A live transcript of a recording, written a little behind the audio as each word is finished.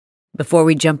Before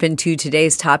we jump into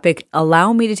today's topic,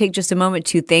 allow me to take just a moment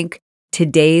to thank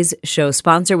today's show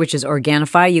sponsor, which is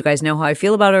Organifi. You guys know how I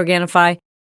feel about Organifi.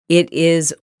 It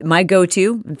is my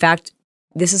go-to. In fact,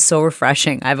 this is so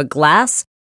refreshing. I have a glass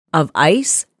of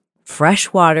ice,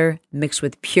 fresh water mixed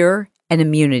with Pure and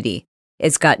Immunity.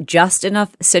 It's got just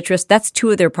enough citrus. That's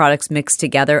 2 of their products mixed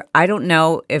together. I don't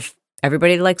know if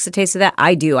everybody likes the taste of that.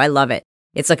 I do. I love it.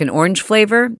 It's like an orange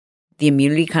flavor. The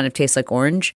Immunity kind of tastes like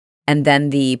orange. And then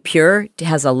the Pure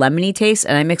has a lemony taste,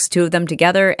 and I mix 2 of them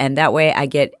together, and that way I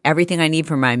get everything I need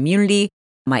for my immunity,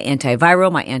 my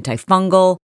antiviral, my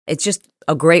antifungal. It's just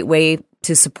a great way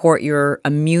to support your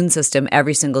immune system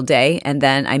every single day. And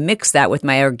then I mix that with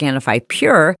my Organifi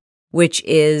Pure, which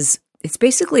is, it's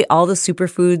basically all the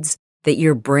superfoods that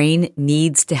your brain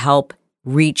needs to help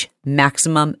reach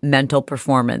maximum mental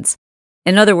performance.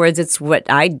 In other words, it's what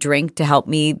I drink to help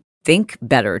me think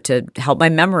better, to help my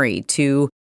memory, to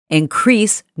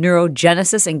increase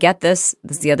neurogenesis. And get this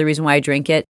is the other reason why I drink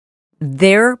it.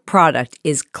 Their product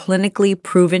is clinically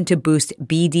proven to boost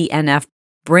BDNF,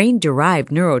 brain-derived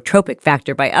neurotropic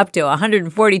factor, by up to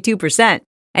 142%.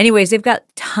 Anyways, they've got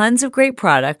tons of great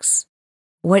products.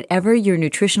 Whatever your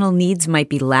nutritional needs might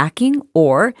be lacking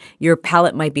or your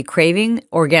palate might be craving,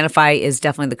 Organifi is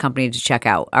definitely the company to check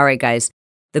out. All right, guys,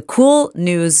 the cool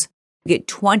news, you get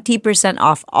 20%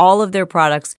 off all of their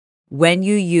products when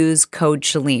you use code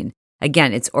Chalene.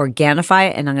 Again, it's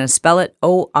Organifi, and I'm going to spell it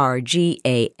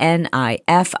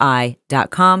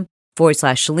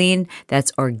Organifi.com/Chalene.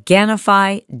 That's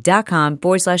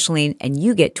Organifi.com/Chalene, and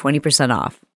you get 20%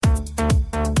 off.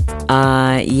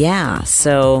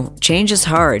 So change is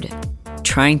hard.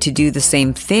 Trying to do the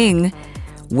same thing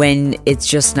when it's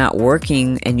just not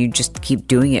working and you just keep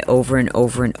doing it over and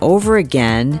over and over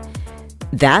again,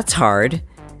 that's hard.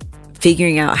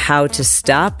 Figuring out how to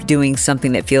stop doing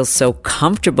something that feels so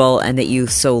comfortable and that you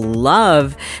so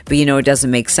love, but you know it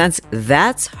doesn't make sense,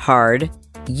 that's hard.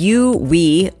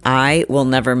 I will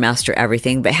never master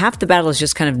everything, but half the battle is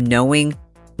just kind of knowing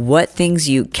what things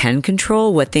you can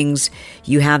control, what things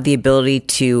you have the ability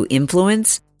to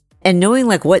influence, and knowing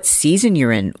like what season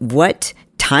you're in, what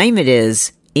time it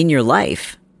is in your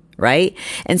life, right?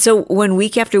 And so when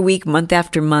week after week, month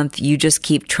after month, you just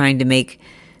keep trying to make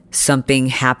something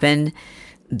happen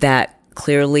that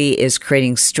clearly is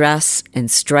creating stress and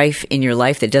strife in your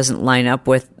life that doesn't line up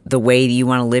with the way you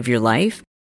want to live your life,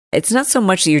 it's not so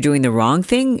much that you're doing the wrong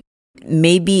thing.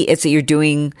 Maybe it's that you're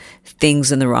doing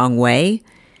things in the wrong way.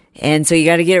 And so you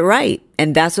got to get it right.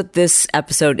 And that's what this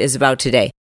episode is about today.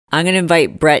 I'm going to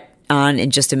invite Brett on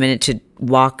in just a minute to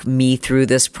walk me through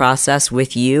this process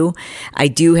with you. I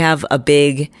do have a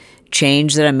big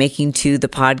change that I'm making to the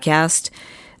podcast,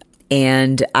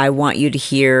 and I want you to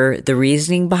hear the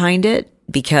reasoning behind it,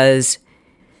 because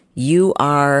you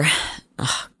are,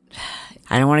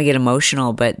 I don't want to get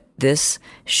emotional, but this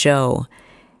show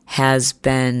has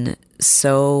been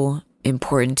so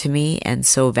important to me and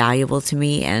so valuable to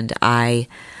me, and I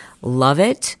love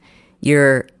it.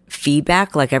 Your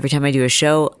feedback, like every time I do a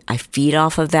show, I feed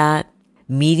off of that.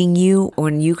 Meeting you,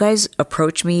 when you guys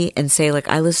approach me and say like,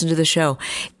 I listen to the show,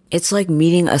 it's like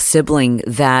meeting a sibling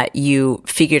that you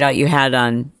figured out you had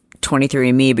on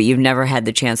 23andMe, but you've never had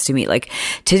the chance to meet. Like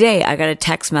today, I got a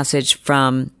text message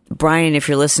from Brian, if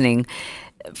you're listening,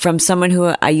 from someone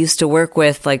who I used to work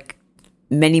with like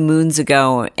many moons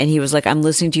ago. And he was like, I'm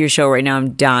listening to your show right now.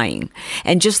 I'm dying.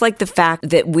 And just like the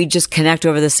fact that we just connect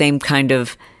over the same kind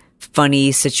of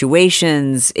funny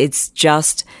situations, it's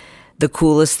just the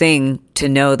coolest thing to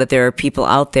know that there are people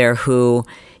out there who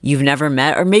you've never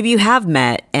met, or maybe you have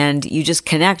met, and you just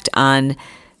connect on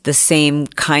the same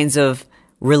kinds of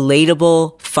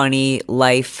relatable, funny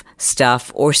life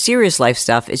stuff or serious life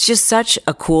stuff. It's just such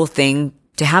a cool thing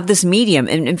to have this medium.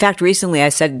 And in fact, recently I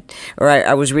said, or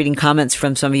I was reading comments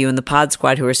from some of you in the Pod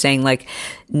Squad who were saying like,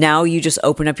 now you just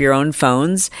open up your own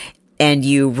phones and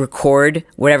you record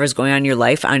whatever's going on in your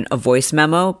life on a voice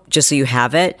memo just so you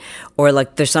have it. Or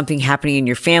like there's something happening in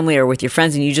your family or with your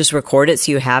friends and you just record it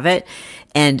so you have it.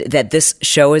 And that this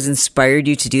show has inspired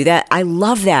you to do that. I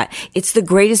love that. It's the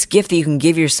greatest gift that you can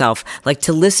give yourself. Like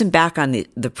to listen back on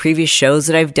the previous shows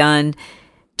that I've done,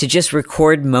 to just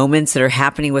record moments that are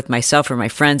happening with myself or my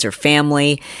friends or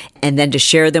family, and then to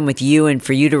share them with you and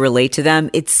for you to relate to them.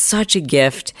 It's such a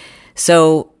gift.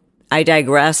 So I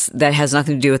digress. That has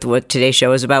nothing to do with what today's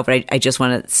show is about, but I just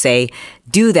want to say,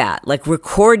 do that. Like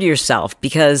record yourself,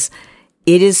 because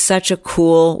it is such a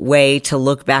cool way to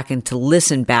look back and to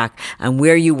listen back on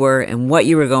where you were and what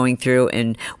you were going through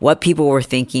and what people were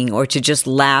thinking, or to just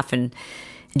laugh. And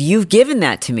you've given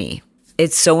that to me.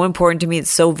 It's so important to me.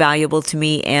 It's so valuable to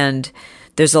me. And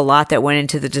There's a lot that went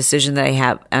into the decision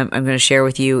that I'm going to share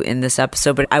with you in this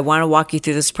episode, but I want to walk you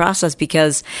through this process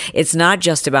because it's not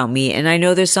just about me. And I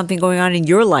know there's something going on in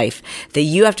your life that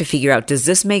you have to figure out. Does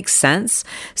this make sense?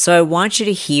 So I want you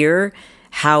to hear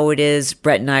how it is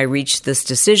Brett and I reached this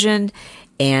decision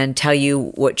and tell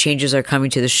you what changes are coming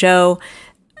to the show.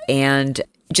 And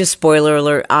just spoiler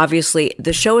alert, obviously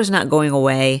the show is not going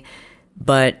away,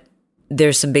 but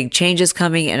there's some big changes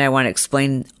coming, and I want to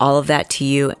explain all of that to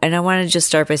you. And I want to just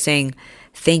start by saying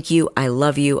thank you. I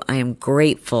love you. I am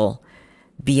grateful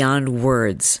beyond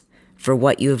words for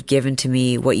what you have given to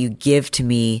me, what you give to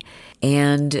me.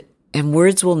 And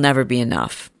words will never be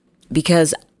enough,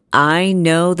 because I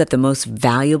know that the most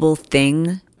valuable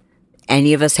thing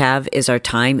any of us have is our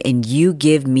time, and you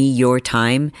give me your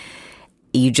time.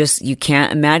 You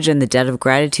can't imagine the debt of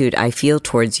gratitude I feel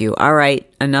towards you. All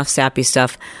right, enough sappy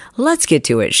stuff. Let's get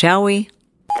to it, shall we?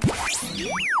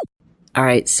 All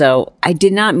right, so I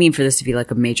did not mean for this to be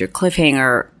like a major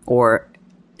cliffhanger or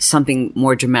something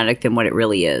more dramatic than what it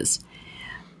really is.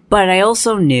 But I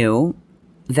also knew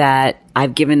that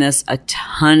I've given this a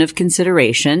ton of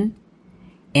consideration,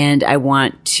 and I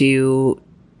want to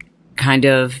kind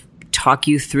of talk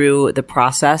you through the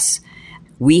process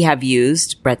we have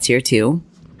used, Brett's here too.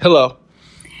 Hello.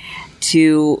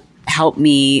 To help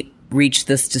me reach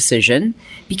this decision,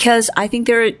 because I think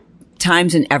there are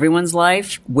times in everyone's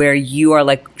life where you are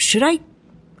like, should I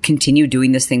continue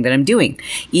doing this thing that I'm doing?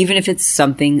 Even if it's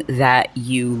something that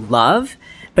you love,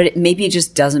 but maybe it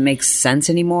just doesn't make sense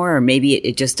anymore, or maybe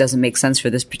it just doesn't make sense for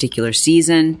this particular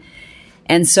season.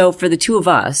 And so for the two of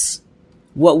us,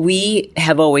 what we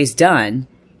have always done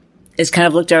is kind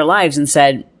of looked at our lives and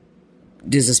said,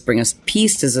 does this bring us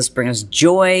peace? Does this bring us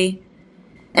joy?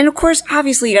 And of course,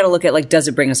 obviously, you got to look at like, does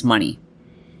it bring us money?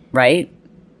 Right?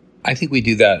 I think we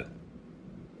do that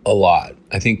a lot.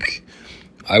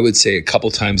 I would say a couple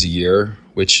times a year,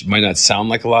 which might not sound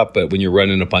like a lot, but when you're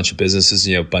running a bunch of businesses,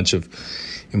 a bunch of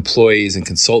employees and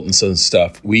consultants and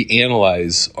stuff, we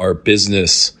analyze our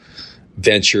business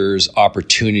ventures,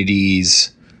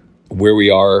 opportunities, where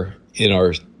we are in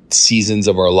our seasons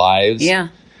of our lives. Yeah.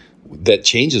 That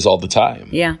changes all the time.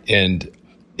 Yeah. And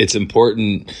it's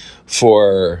important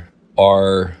for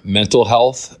our mental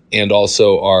health and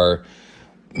also our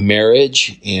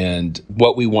marriage and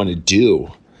what we want to do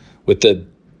with the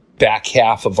back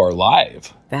half of our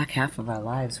life. Back half of our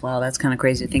lives. Wow, that's kind of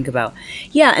crazy to think about.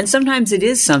 Yeah, and sometimes it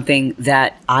is something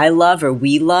that I love or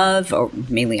we love, or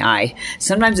mainly I.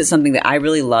 Sometimes it's something that I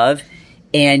really love,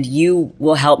 and you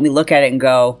will help me look at it and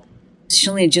go,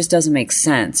 Shalene, it just doesn't make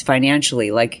sense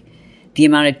financially. Like, the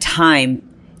amount of time,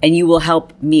 and you will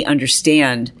help me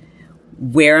understand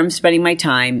where I'm spending my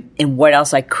time and what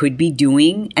else I could be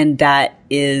doing. And that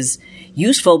is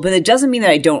useful, but it doesn't mean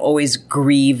that I don't always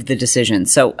grieve the decision.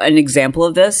 So an example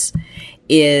of this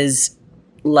is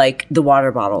like the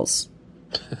water bottles.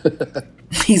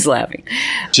 He's laughing.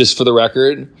 Just for the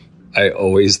record, I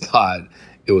always thought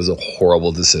it was a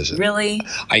horrible decision. Really?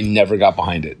 I never got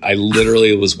behind it. I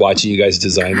literally was watching you guys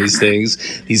design these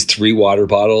things, these 3 water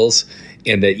bottles,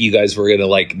 and that you guys were going to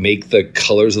like make the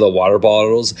colors of the water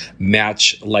bottles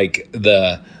match like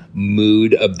the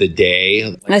mood of the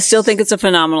day. I still think it's a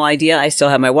phenomenal idea. I still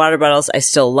have my water bottles. I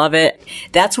still love it.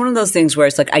 That's one of those things where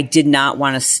it's like, I did not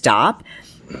want to stop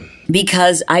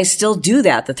because I still do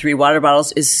that. The 3 water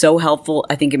bottles is so helpful.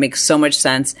 I think it makes so much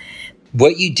sense.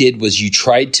 What you did was you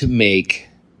tried to make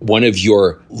one of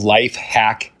your life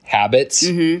hack habits,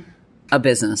 a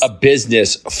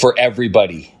business for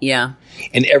everybody. Yeah.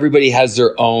 And everybody has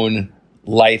their own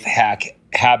life hack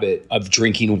habit of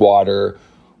drinking water,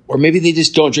 or maybe they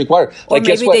just don't drink water. Or like,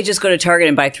 maybe they just go to Target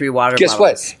and buy 3 water bottles. Guess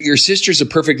what? Your sister's a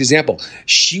perfect example.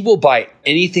 She will buy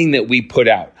anything that we put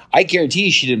out. I guarantee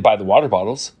you she didn't buy the water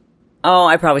bottles. Oh,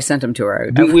 I probably sent them to her.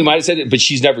 We might have said it, but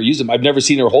she's never used them. I've never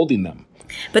seen her holding them.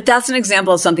 But that's an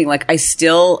example of something like I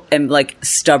still am like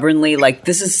stubbornly like,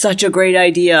 this is such a great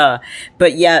idea.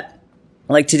 But yet,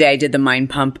 like today I did the Mind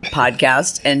Pump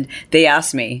podcast and they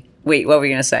asked me, wait, what were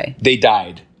you going to say? They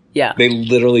died. Yeah. They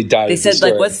literally died. They said,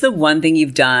 like, what's the one thing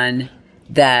you've done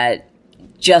that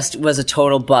just was a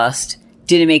total bust,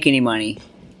 didn't make any money?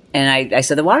 And I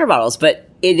said the water bottles. But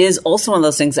it is also one of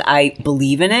those things that I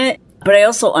believe in it. But I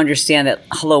also understand that,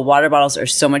 water bottles are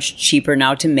so much cheaper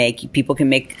now to make. People can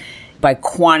make by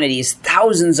quantities,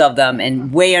 thousands of them,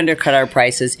 and way undercut our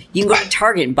prices. You can go to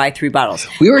Target and buy 3 bottles.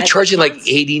 We were charging like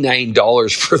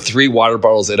 $89 for 3 water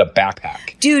bottles in a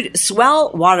backpack. Dude,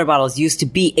 Swell water bottles used to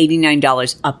be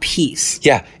 $89 a piece.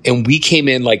 Yeah, and we came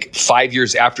in like 5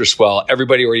 years after Swell.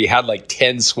 Everybody already had like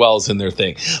 10 Swells in their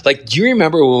thing. Like, do you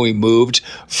remember when we moved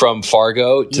from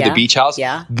Fargo to the beach house?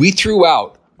 Yeah. We threw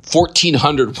out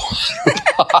 1,400 water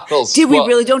bottles. Did we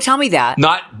really? Don't tell me that.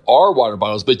 Not our water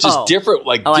bottles, but just different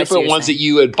ones that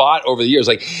you had bought over the years.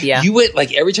 Like you went,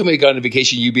 like every time we got on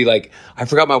vacation, you'd be like, I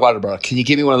forgot my water bottle. Can you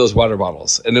give me one of those water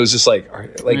bottles? And it was just like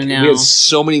we had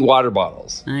so many water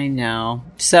bottles. I know.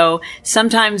 So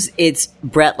sometimes it's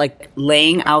Brett like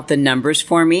laying out the numbers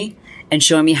for me and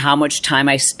showing me how much time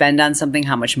I spend on something,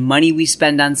 how much money we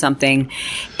spend on something.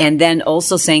 And then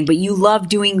also saying, but you love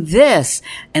doing this.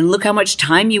 And look how much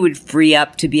time you would free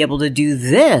up to be able to do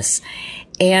this.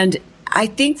 And I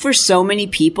think for so many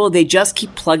people, they just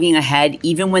keep plugging ahead,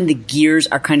 even when the gears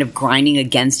are kind of grinding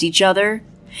against each other.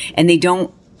 And they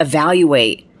don't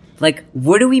evaluate, like,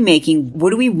 what are we making?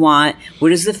 What do we want?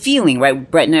 What is the feeling, right?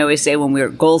 Brett and I always say when we're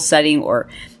goal setting or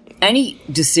any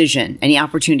decision, any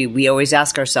opportunity, we always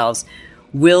ask ourselves,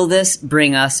 will this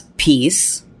bring us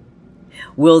peace?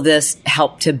 Will this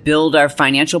help to build our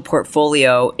financial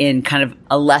portfolio in kind of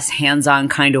a less hands-on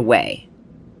kind of way?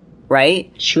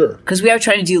 Right? Sure. Because we are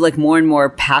trying to do like more and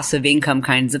more passive income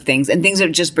kinds of things and things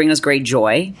that just bring us great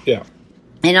joy. Yeah.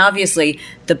 And obviously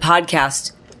the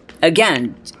podcast,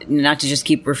 again, not to just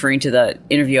keep referring to the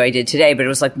interview I did today, but it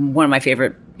was like one of my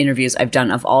favorite interviews I've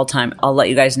done of all time. I'll let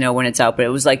you guys know when it's out, but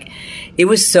it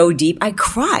was so deep. I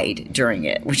cried during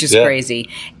it, which is crazy.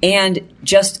 And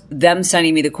just them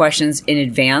sending me the questions in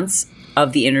advance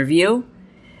of the interview,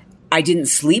 I didn't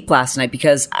sleep last night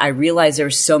because I realized there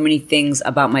were so many things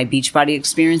about my Beachbody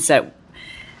experience that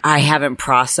I haven't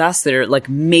processed that are like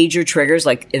major triggers,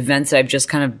 like events that I've just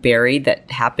kind of buried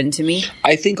that happened to me.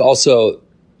 I think also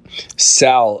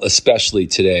Sal, especially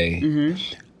today,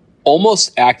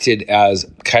 almost acted as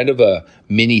kind of a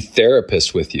mini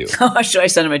therapist with you. Should I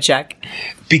send him a check?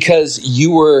 Because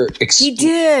you were he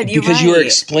did. You were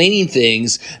explaining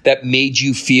things that made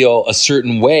you feel a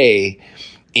certain way,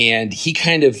 and he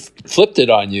kind of flipped it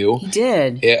on you. He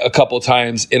did a couple of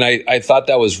times, and I thought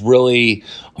that was really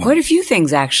quite a few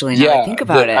things actually. Now I think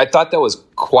about it, I thought that was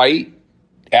quite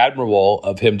admirable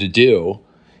of him to do,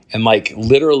 and like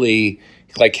literally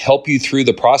like help you through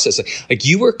the process. Like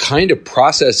you were kind of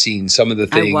processing some of the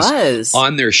things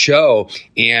on their show,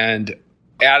 and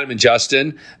Adam and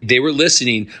Justin, they were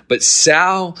listening, but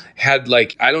Sal had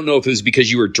like, I don't know if it was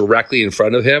because you were directly in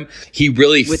front of him. He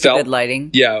really with felt the good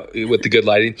lighting. Yeah, with the good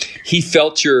lighting. He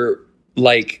felt you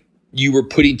were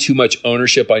putting too much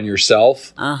ownership on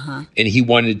yourself. And he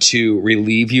wanted to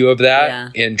relieve you of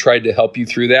that and tried to help you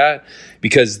through that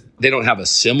because they don't have a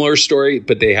similar story,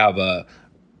 but they have a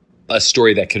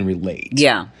story that can relate.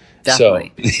 Yeah,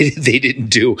 definitely. So they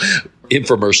didn't do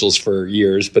infomercials for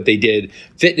years, but they did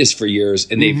fitness for years.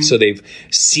 And they've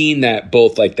seen that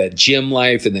both like that gym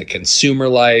life and that consumer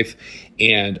life.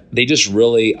 And they just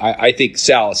really, I think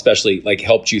Sal especially like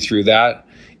helped you through that.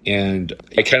 And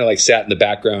I kind of like sat in the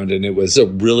background, and it was a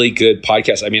really good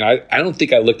podcast. I mean, I don't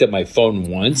think I looked at my phone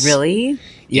once. Really?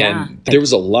 Yeah. And there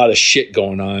was a lot of shit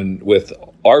going on with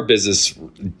our business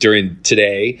during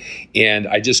today. And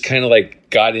I just kind of like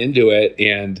got into it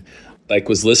and like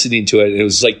was listening to it. And it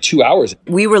was like 2 hours.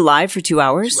 We were live for 2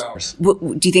 hours? 2 hours.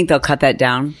 Do you think they'll cut that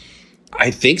down? I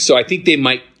think so. I think they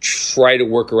might try to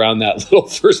work around that little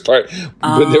first part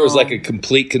when there was like a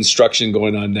complete construction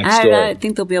going on next door. I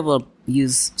think they'll be able to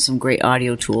use some great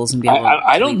audio tools and be able to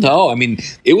I don't know. I mean,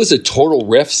 it was a total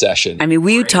riff session. I mean,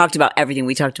 we talked about everything.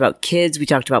 We talked about kids. We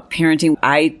talked about parenting.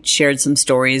 I shared some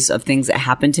stories of things that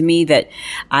happened to me that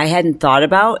I hadn't thought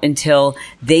about until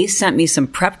they sent me some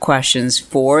prep questions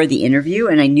for the interview.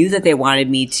 And I knew that they wanted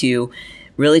me to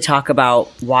really talk about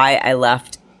why I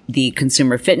left the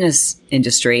consumer fitness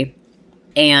industry.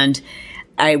 And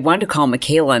I wanted to call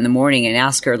Michaela in the morning and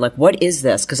ask her, like, what is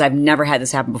this? Because I've never had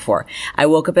this happen before. I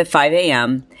woke up at 5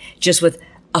 a.m. just with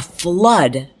a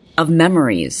flood of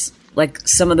memories, like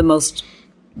some of the most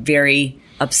very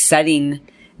upsetting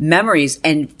memories.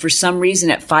 And for some reason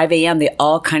at 5 a.m., they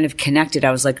all kind of connected.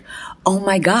 I was like, oh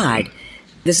my God,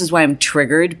 this is why I'm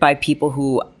triggered by people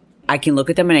who I can look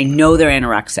at them and I know they're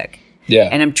anorexic. Yeah.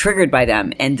 And I'm triggered by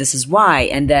them. And this is why.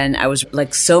 And then I was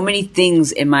like, so many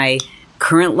things in my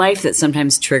current life that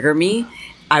sometimes trigger me,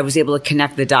 I was able to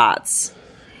connect the dots.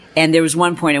 And there was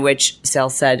one point at which Sal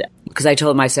said, because I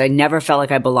told him, I said, I never felt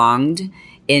like I belonged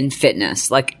in fitness,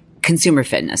 like consumer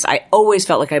fitness. I always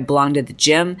felt like I belonged at the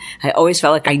gym. I always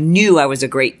felt like I knew I was a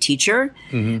great teacher,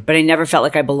 but I never felt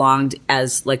like I belonged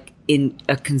as like in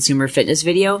a consumer fitness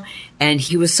video. And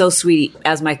he was so sweet.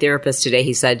 As my therapist today,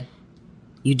 he said,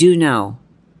 you do know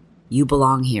you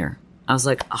belong here. I was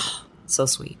like, oh, so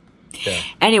sweet. Yeah.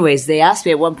 Anyways, they asked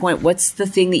me at one point, what's the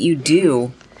thing that you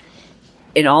do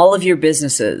in all of your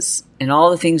businesses and all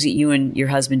the things that you and your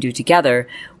husband do together?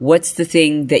 What's the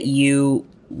thing that you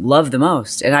love the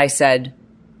most? And I said,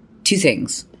 two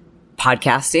things.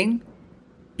 Podcasting,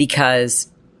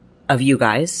 because of you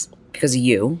guys, because of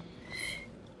you.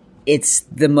 It's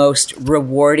the most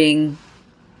rewarding,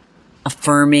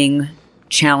 affirming,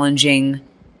 challenging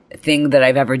thing that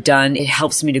I've ever done. It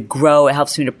helps me to grow. It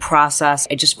helps me to process.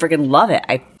 I just freaking love it.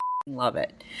 I love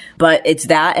it. But it's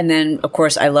that. And then, of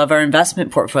course, I love our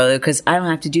investment portfolio because I don't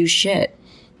have to do shit.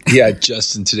 Yeah,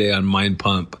 Justin today on Mind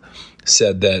Pump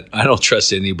said that I don't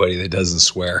trust anybody that doesn't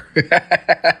swear.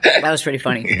 That was pretty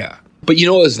funny. Yeah. But you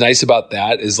know what was nice about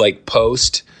that is like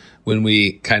post when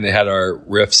we kind of had our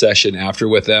riff session after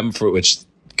with them, for which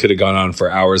could have gone on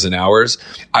for hours and hours.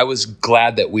 I was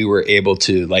glad that we were able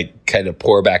to like kind of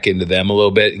pour back into them a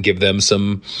little bit and give them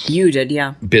some You did,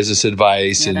 yeah. business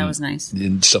advice Yeah, that was nice.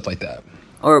 And stuff like that.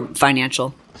 Or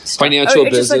financial stuff. Financial or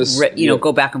business. Just like,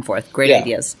 go back and forth. Great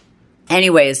ideas.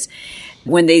 Anyways,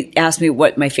 when they asked me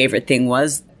what my favorite thing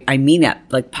was, I mean that.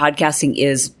 Like podcasting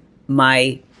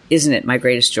isn't it my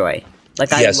greatest joy?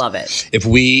 Like I love it. If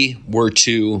we were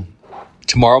to,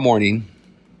 tomorrow morning,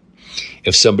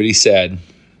 if somebody said,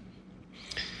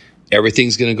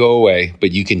 everything's going to go away,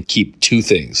 but you can keep two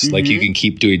things. Like you can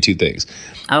keep doing two things.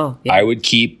 Oh, yeah. I would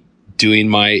keep doing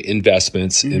my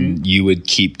investments and you would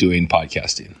keep doing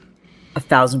podcasting.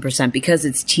 1,000%, because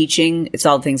it's teaching. It's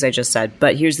all the things I just said.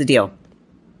 But here's the deal.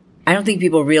 I don't think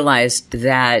people realize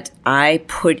that I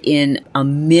put in a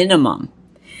minimum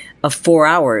of 4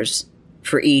 hours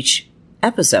for each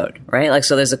episode, right? Like,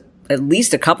 so there's at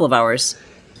least a couple of hours,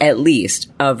 at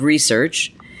least, of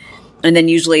research. And then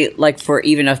usually, like, for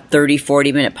even a 30,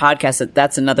 40-minute podcast,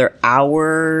 that's another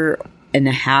hour and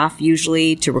a half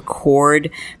usually to record,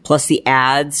 plus the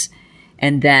ads.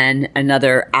 And then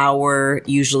another hour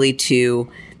usually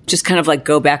to just kind of like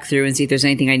go back through and see if there's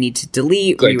anything I need to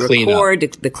delete, re-record,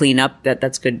 the cleanup.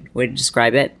 That's a good way to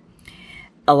describe it.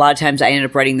 A lot of times I end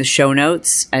up writing the show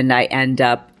notes and I end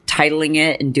up titling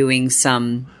it and doing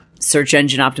some search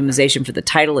engine optimization for the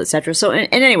title, etc. So,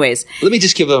 and anyways, let me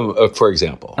just give them for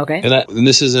example. Okay. And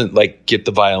this isn't like get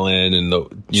the violin and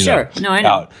Sure. No, I know.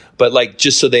 out, but like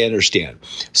just so they understand.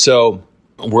 So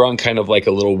we're on kind of like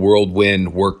a little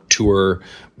whirlwind work tour.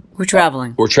 We're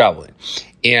traveling.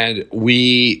 And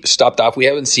we stopped off. We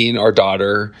haven't seen our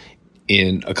daughter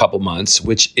in a couple months,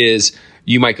 which is,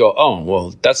 you might go, oh,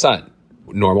 well, that's not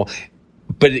normal.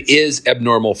 But it is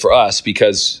abnormal for us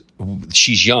because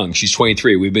she's young. She's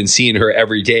 23. We've been seeing her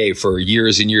every day for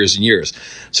years and years and years.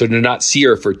 So to not see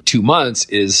her for 2 months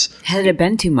is... Had it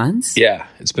been 2 months? Yeah,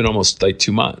 it's been almost like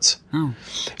 2 months. Oh.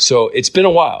 So it's been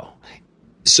a while.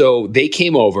 So they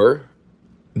came over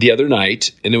the other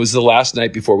night, and it was the last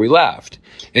night before we left.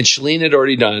 And Shalene had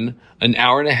already done an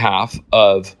hour and a half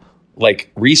of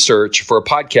like research for a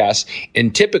podcast.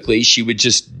 And typically she would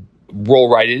just roll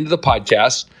right into the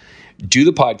podcast,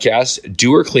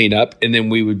 do her cleanup, and then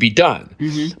we would be done.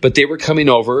 Mm-hmm. But they were coming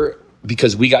over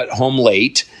because we got home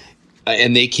late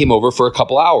and they came over for a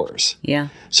couple hours. Yeah.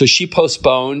 So she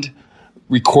postponed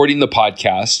recording the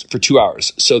podcast for 2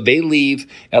 hours. So they leave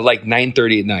at like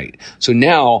 9:30 at night. So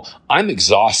now I'm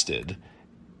exhausted,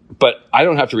 but I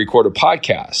don't have to record a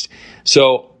podcast.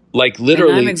 So like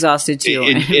literally, and I'm exhausted too.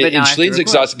 And Shalene's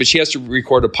exhausted, but she has to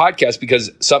record a podcast because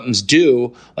something's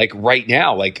due like right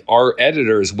now. Like our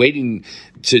editor is waiting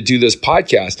to do this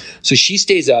podcast. So she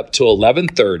stays up till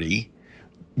 11:30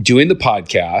 doing the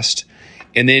podcast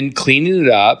and then cleaning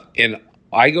it up, and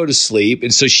I go to sleep.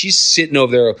 And so she's sitting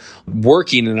over there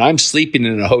working and I'm sleeping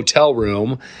in a hotel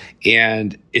room.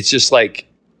 And it's just like,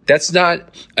 that's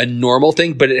not a normal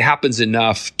thing, but it happens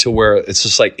enough to where it's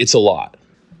just like, it's a lot.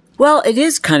 Well, it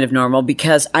is kind of normal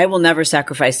because I will never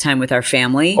sacrifice time with our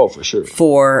family. Oh, for sure.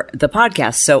 For the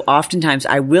podcast. So oftentimes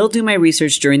I will do my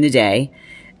research during the day.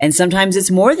 And sometimes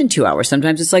it's more than 2 hours.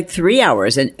 Sometimes it's like 3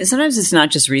 hours. And sometimes it's not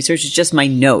just research. It's just my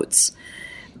notes.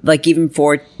 Like even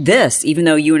for this, even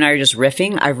though you and I are just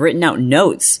riffing, I've written out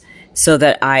notes so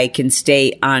that I can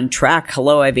stay on track.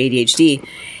 Hello, I have ADHD.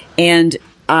 And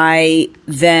I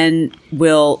then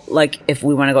will, like, if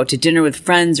we want to go to dinner with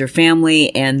friends or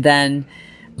family, and then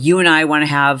you and I want to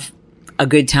have a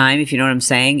good time, if you know what I'm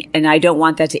saying. And I don't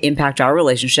want that to impact our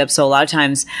relationship. So a lot of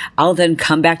times I'll then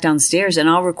come back downstairs and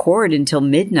I'll record until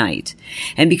midnight.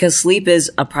 And because sleep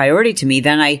is a priority to me,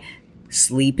 then I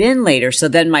sleep in later. So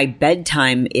then my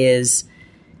bedtime is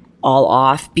all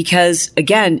off because,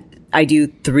 again, I do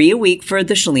 3 a week for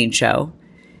the Shalene Show.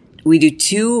 We do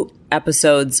 2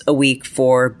 episodes a week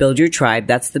for Build Your Tribe.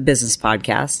 That's the business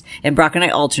podcast. And Brock and I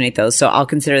alternate those. So I'll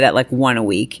consider that like 1 a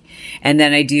week. And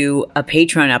then I do a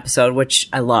Patreon episode, which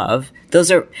I love. Those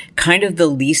are kind of the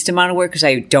least amount of work because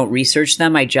I don't research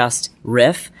them. I just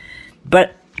riff.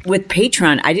 But with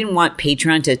Patreon, I didn't want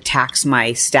Patreon to tax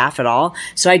my staff at all.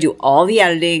 So I do all the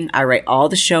editing. I write all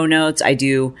the show notes. I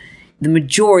do the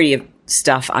majority of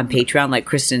stuff on Patreon. Like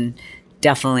Kristen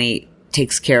definitely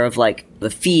takes care of like the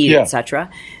feed, etc.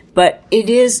 But it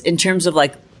is in terms of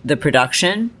like the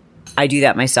production, I do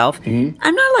that myself. I'm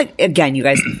not like, again, you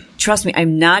guys, trust me,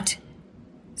 I'm not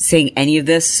saying any of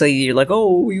this so you're like,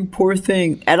 oh, you poor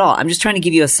thing at all. I'm just trying to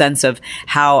give you a sense of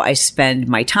how I spend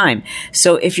my time.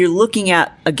 So if you're looking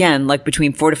at, again, like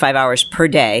between 4 to 5 hours per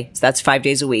day, so that's 5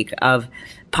 days a week of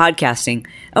podcasting.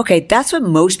 Okay. That's what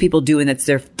most people do. And that's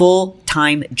their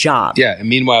full-time job. Yeah. And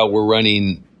meanwhile, we're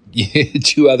running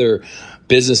 2 other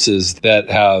businesses that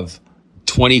have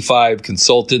 25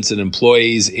 consultants and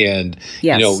employees and,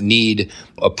 need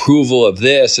approval of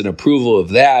this and approval of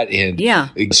that and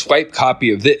a swipe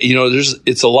copy of this.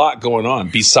 It's a lot going on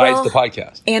besides the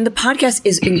podcast. And the podcast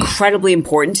is incredibly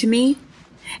important to me.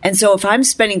 And so if I'm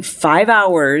spending 4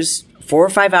 or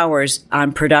 5 hours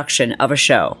on production of a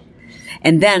show,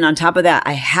 and then on top of that,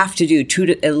 I have to do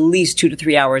at least 2 to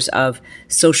 3 hours of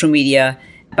social media.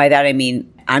 By that, I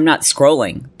mean, I'm not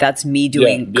scrolling. That's me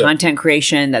doing content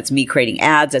creation. That's me creating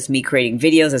ads. That's me creating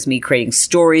videos. That's me creating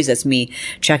stories. That's me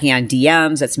checking on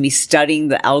DMs. That's me studying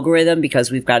the algorithm because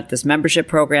we've got this membership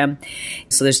program.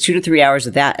 So there's 2 to 3 hours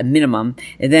of that, a minimum.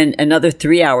 And then another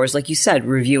 3 hours, like you said,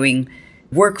 reviewing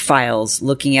work files,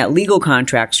 looking at legal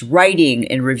contracts, writing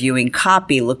and reviewing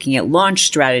copy, looking at launch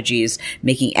strategies,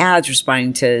 making ads,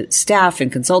 responding to staff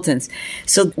and consultants.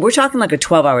 So we're talking like a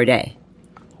 12-hour day,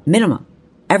 minimum,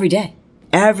 every day.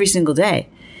 Every single day.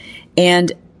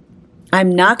 And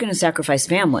I'm not going to sacrifice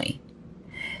family.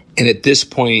 And at this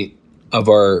point of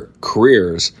our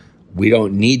careers, we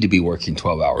don't need to be working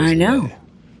 12 hours a day.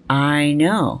 I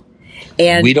know.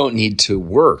 And we don't need to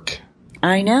work.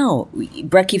 I know.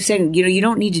 Brett keeps saying, you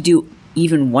don't need to do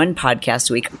even one podcast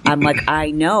a week. I'm like,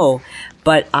 I know,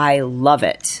 but I love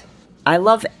it. I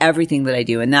love everything that I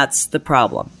do. And that's the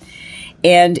problem.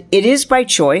 And it is by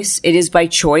choice. It is by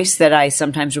choice that I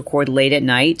sometimes record late at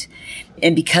night.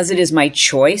 And because it is my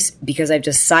choice, because I've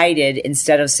decided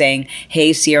instead of saying,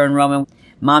 hey, Sierra and Roman,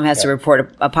 mom has to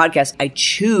report a podcast, I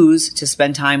choose to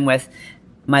spend time with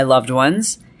my loved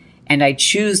ones. And I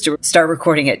choose to start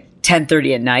recording at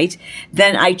 10:30 at night.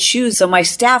 Then I choose. So my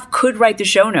staff could write the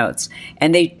show notes.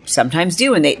 And they sometimes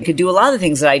do. And they could do a lot of the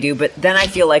things that I do. But then I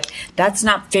feel like that's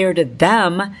not fair to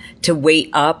them to wait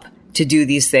up to do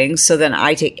these things. So then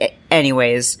I take,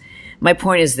 anyways, my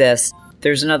point is this.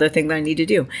 There's another thing that I need to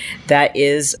do. That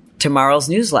is tomorrow's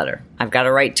newsletter. I've got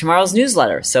to write tomorrow's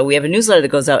newsletter. So we have a newsletter that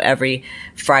goes out every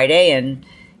Friday and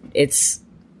it's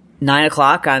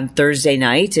 9:00 on Thursday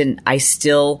night. And I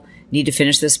still need to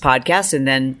finish this podcast and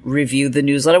then review the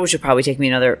newsletter, which will probably take me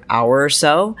another hour or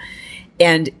so.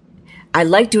 And I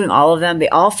like doing all of them. They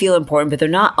all feel important, but they're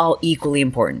not all equally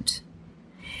important.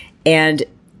 And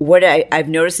what I've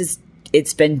noticed is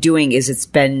it's been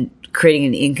creating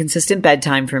an inconsistent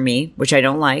bedtime for me, which I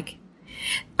don't like.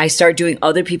 I start doing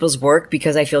other people's work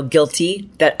because I feel guilty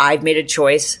that I've made a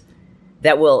choice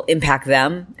that will impact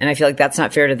them. And I feel like that's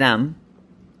not fair to them.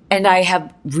 And I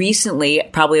have recently,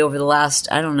 probably over the last,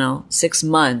 6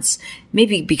 months,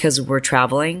 maybe because we're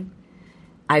traveling,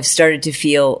 I've started to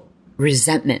feel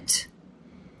resentment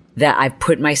that I've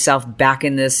put myself back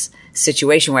in this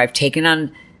situation where I've taken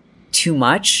on too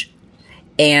much.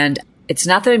 And it's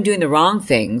not that I'm doing the wrong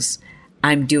things.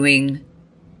 I'm doing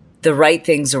the right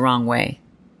things the wrong way.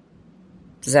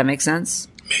 Does that make sense?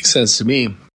 Makes sense to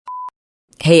me.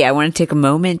 Hey, I want to take a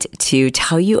moment to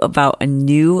tell you about a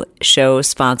new show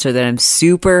sponsor that I'm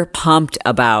super pumped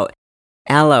about.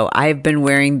 Alo. I've been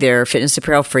wearing their fitness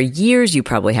apparel for years. You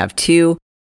probably have too.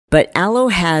 But Alo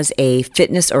has a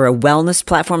fitness or a wellness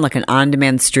platform, like an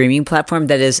on-demand streaming platform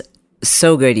that is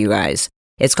so good, you guys.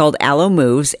 It's called Alo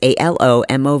Moves,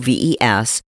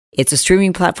 ALOMOVES. It's a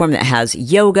streaming platform that has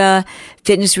yoga,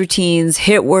 fitness routines,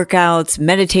 HIIT workouts,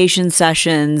 meditation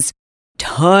sessions,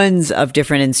 tons of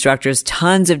different instructors,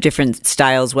 tons of different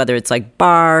styles, whether it's like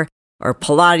bar or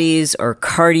Pilates or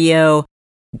cardio,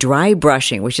 dry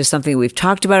brushing, which is something we've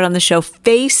talked about on the show,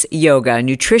 face yoga,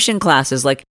 nutrition classes,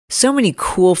 like so many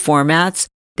cool formats.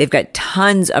 They've got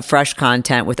tons of fresh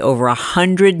content with over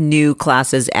 100 new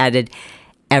classes added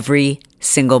every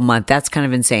single month. That's kind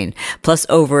of insane. Plus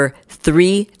over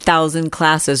 3,000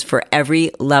 classes for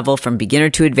every level from beginner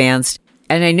to advanced.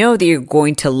 And I know that you're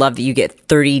going to love that you get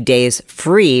 30 days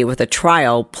free with a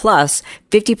trial plus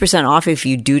 50% off if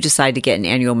you do decide to get an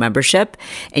annual membership.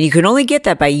 And you can only get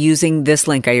that by using this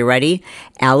link. Are you ready?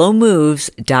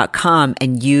 alomoves.com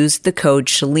and use the code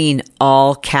Chalene,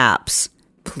 all caps.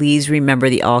 Please remember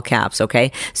the all caps,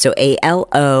 okay? So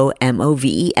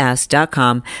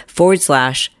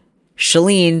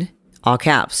ALOMOVES.com/Shalene, all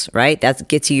caps, right? That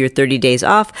gets you your 30 days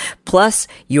off plus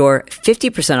your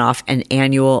 50% off an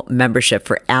annual membership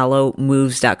for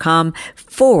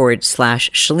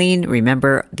ALOMoves.com/Shalene.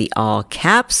 Remember the all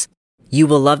caps. You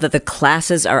will love that the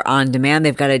classes are on demand.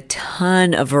 They've got a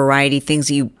ton of variety, things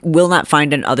that you will not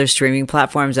find on other streaming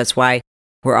platforms. That's why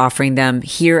we're offering them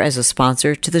here as a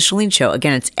sponsor to the Shalene Show.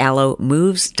 Again, it's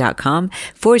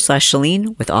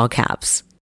ALOMoves.com/Shalene with all caps.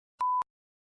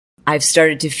 I've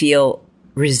started to feel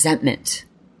resentment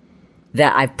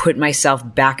that I've put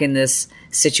myself back in this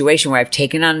situation where I've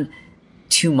taken on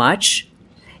too much.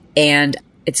 And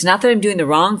it's not that I'm doing the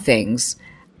wrong things.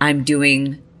 I'm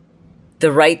doing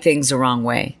the right things the wrong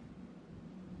way.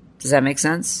 Does that make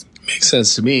sense? Makes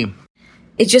sense to me.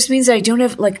 It just means that I don't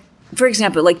have, like, for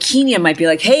example, like Kenya might be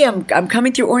like, hey, I'm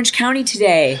coming through Orange County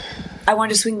today. I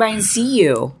want to swing by and see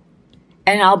you.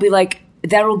 And I'll be like,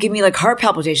 that'll give me like heart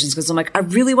palpitations because I'm like, I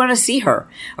really want to see her,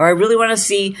 or I really want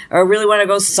to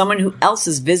go someone who else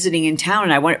is visiting in town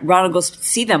and I want to go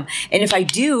see them. And if I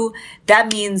do,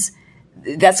 that means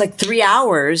that's like 3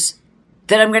 hours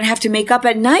that I'm going to have to make up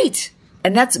at night.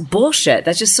 And that's bullshit.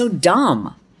 That's just so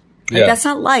dumb. Like, that's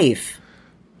not life.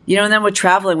 You know, and then with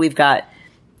traveling,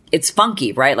 it's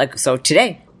funky, right? Like, so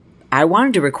today I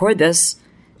wanted to record this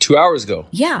 2 hours ago.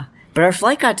 Yeah. But our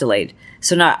flight got delayed.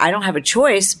 So now I don't have a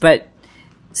choice, but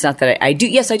it's not that I do.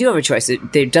 Yes, I do have a choice.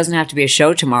 There doesn't have to be a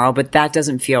show tomorrow, but that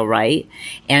doesn't feel right.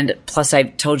 And plus, I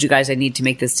told you guys I need to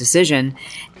make this decision.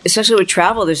 Especially with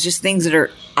travel, there's just things that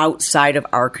are outside of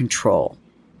our control.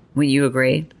 Wouldn't you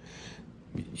agree?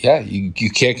 Yeah, you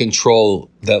can't control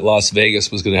that Las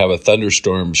Vegas was going to have a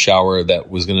thunderstorm shower that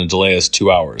was going to delay us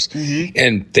 2 hours. Mm-hmm.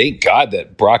 And thank God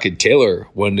that Brock and Taylor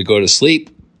wanted to go to sleep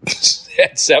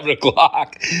at 7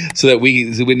 o'clock so that we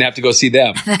wouldn't have to go see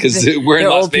them, because we're in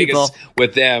Las Vegas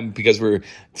with them because we're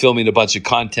filming a bunch of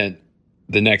content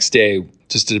the next day,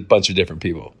 just a bunch of different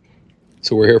people.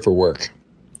 So we're here for work.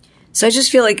 So I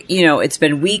just feel like, you know, it's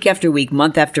been week after week,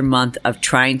 month after month of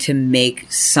trying to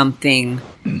make something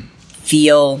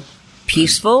feel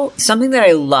peaceful, something that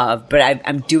I love, but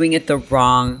I'm doing it the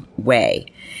wrong way.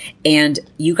 And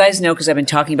you guys know, because I've been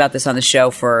talking about this on the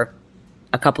show for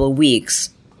a couple of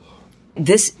weeks,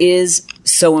 this is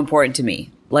so important to me.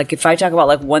 Like, if I talk about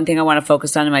like one thing I want to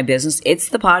focus on in my business, it's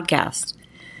the podcast.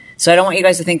 So I don't want you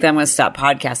guys to think that I'm going to stop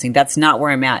podcasting. That's not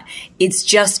where I'm at. It's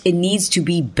just, it needs to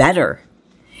be better.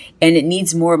 And it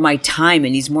needs more of my time.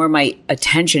 It needs more of my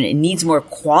attention. It needs more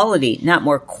quality, not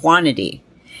more quantity.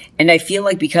 And I feel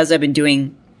like because I've been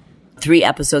doing 3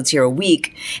 episodes here a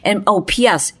week, and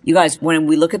P.S., you guys, when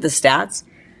we look at the stats,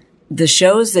 the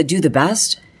shows that do the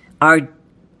best are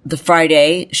the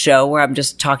Friday show where I'm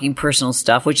just talking personal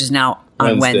stuff, which is now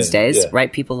on Wednesdays,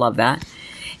 right? People love that.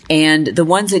 And the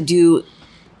ones that do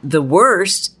the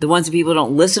worst, the ones that people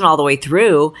don't listen all the way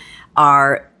through,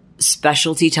 are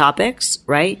specialty topics,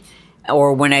 right?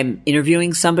 Or when I'm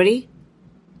interviewing somebody.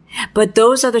 But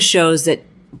those are the shows that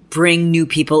bring new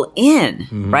people in,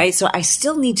 right? So I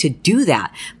still need to do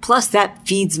that. Plus, that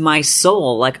feeds my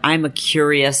soul. Like, I'm a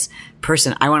curious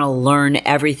person. I want to learn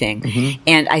everything.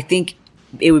 And I think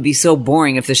it would be so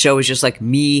boring if the show was just like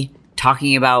me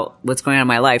talking about what's going on in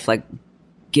my life. Like,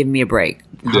 give me a break.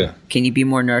 Can you be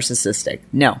more narcissistic?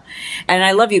 No. And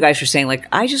I love you guys for saying, like,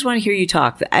 I just want to hear you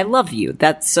talk. I love you.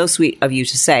 That's so sweet of you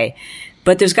to say.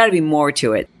 But there's got to be more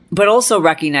to it. But also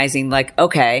recognizing, like,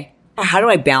 okay, how do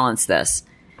I balance this?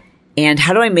 And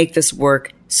how do I make this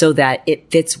work so that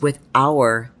it fits with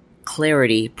our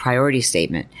clarity priority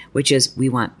statement, which is we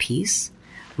want peace,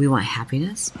 we want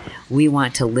happiness, we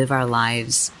want to live our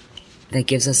lives that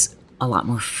gives us a lot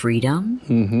more freedom.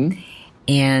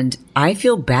 And I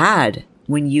feel bad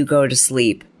when you go to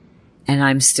sleep and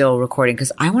I'm still recording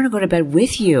because I want to go to bed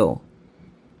with you.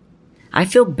 I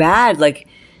feel bad. Like,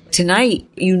 tonight,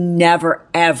 you never,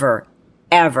 ever,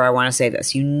 ever, I want to say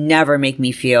this, you never make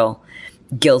me feel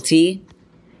guilty.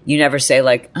 You never say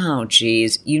like, oh,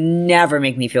 geez. You never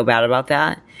make me feel bad about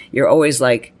that. You're always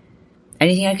like,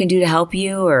 anything I can do to help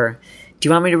you? Or do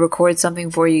you want me to record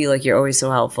something for you? Like, you're always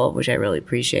so helpful, which I really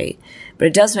appreciate. But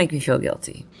it does make me feel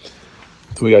guilty.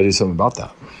 We got to do something about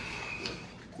that.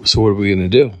 So what are we going to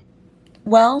do?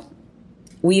 Well,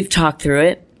 we've talked through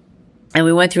it. And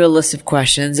we went through a list of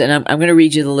questions. And I'm going to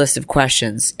read you the list of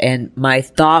questions. And my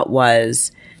thought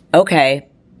was, okay,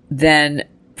 then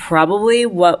probably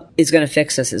what is going to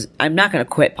fix this is I'm not going to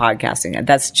quit podcasting.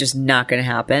 That's just not going to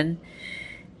happen.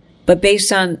 But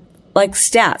based on like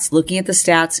stats, looking at the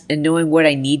stats and knowing what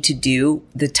I need to do,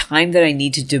 the time that I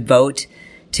need to devote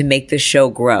to make the show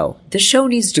grow. The show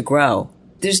needs to grow.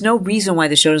 there's no reason why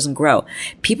the show doesn't grow.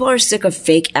 People are sick of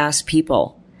fake ass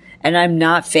people. And I'm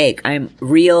not fake. I'm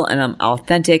real and I'm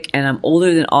authentic and I'm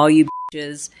older than all you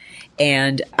bitches.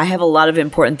 And I have a lot of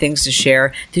important things to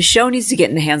share. The show needs to get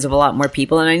in the hands of a lot more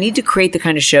people. And I need to create the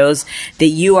kind of shows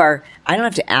that I don't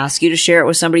have to ask you to share it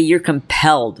with somebody. You're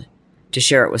compelled to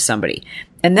share it with somebody.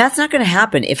 And that's not going to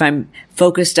happen if I'm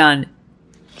focused on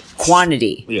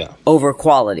quantity over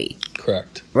quality.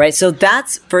 Correct. Right? So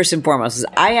that's first and foremost is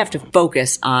I have to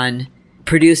focus on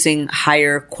producing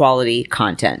higher quality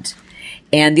content.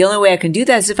 And the only way I can do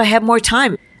that is if I have more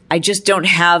time. I just don't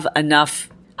have enough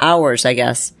hours, I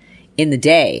guess, in the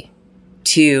day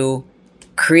to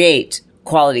create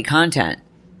quality content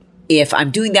if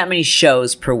I'm doing that many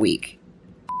shows per week.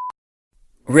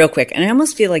 Real quick, and I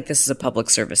almost feel like this is a public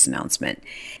service announcement.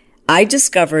 I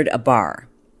discovered a bar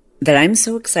that I'm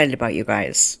so excited about, you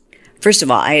guys. First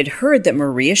of all, I had heard that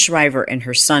Maria Shriver and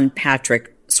her son,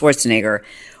 Patrick Schwarzenegger,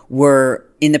 were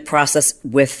in the process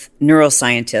with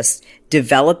neuroscientists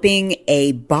developing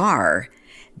a bar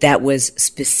that was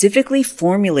specifically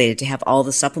formulated to have all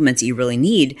the supplements you really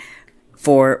need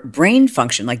for brain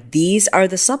function. Like these are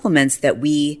the supplements that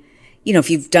if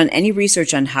you've done any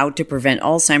research on how to prevent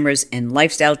Alzheimer's and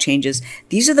lifestyle changes,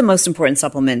 these are the most important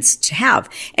supplements to have.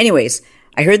 Anyways,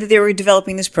 I heard that they were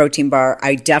developing this protein bar.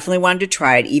 I definitely wanted to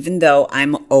try it, even though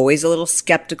I'm always a little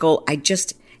skeptical. I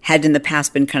just had in the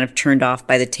past been kind of turned off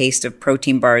by the taste of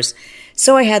protein bars.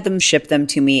 So I had them ship them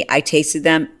to me. I tasted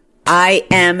them. I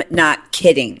am not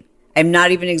kidding. I'm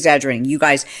not even exaggerating. You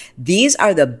guys, these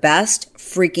are the best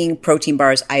freaking protein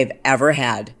bars I have ever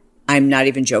had. I'm not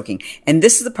even joking. And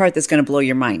this is the part that's going to blow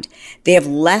your mind. They have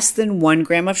less than 1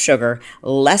 gram of sugar,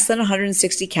 less than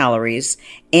 160 calories,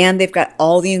 and they've got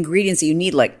all the ingredients that you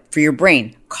need, like for your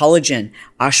brain, collagen,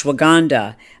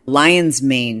 ashwagandha, lion's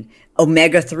mane,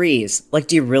 omega-3s. Like,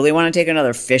 do you really want to take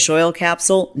another fish oil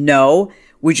capsule? No.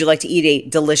 Would you like to eat a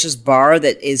delicious bar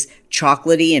that is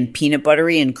chocolatey and peanut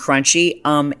buttery and crunchy?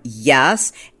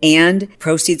 Yes. And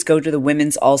proceeds go to the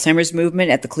women's Alzheimer's movement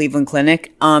at the Cleveland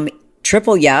Clinic.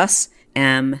 Triple yes.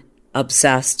 Am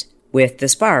obsessed with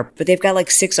this bar. But they've got like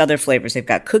 6 other flavors. They've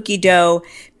got cookie dough,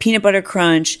 peanut butter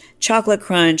crunch, chocolate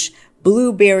crunch,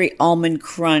 blueberry almond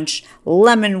crunch,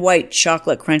 lemon white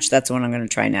chocolate crunch. That's the one I'm going to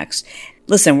try next.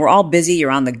 Listen, we're all busy. You're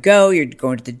on the go. You're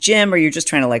going to the gym, or you're just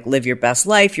trying to like live your best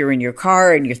life. You're in your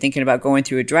car and you're thinking about going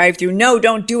through a drive-through. No,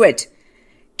 don't do it.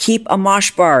 Keep a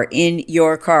Mosh bar in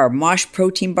your car. Mosh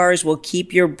protein bars will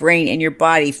keep your brain and your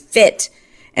body fit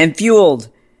and fueled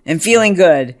and feeling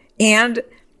good. And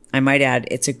I might add,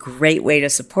 it's a great way to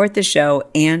support the show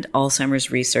and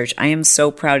Alzheimer's research. I am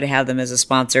so proud to have them as a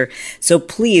sponsor. So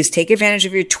please take advantage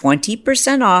of your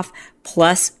 20% off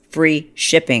plus free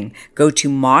shipping. Go to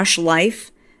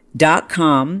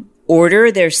moshlife.com,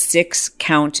 order their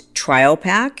 6-count trial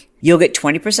pack. You'll get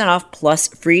 20% off plus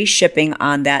free shipping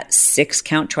on that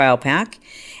 6-count trial pack.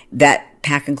 That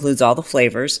pack includes all the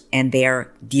flavors, and they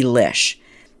are delish.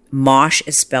 Mosh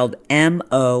is spelled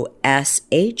Moshllife,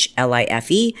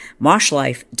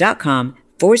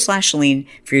 moshlife.com/Chalene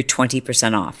for your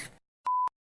 20% off.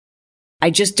 I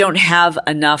just don't have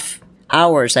enough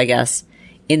hours, I guess,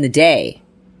 in the day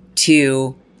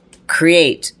to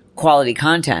create quality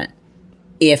content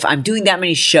if I'm doing that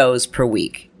many shows per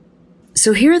week.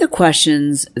 So here are the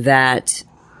questions that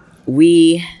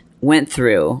we went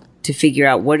through to figure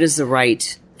out what is the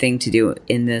right thing to do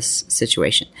in this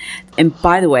situation. And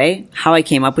by the way, how I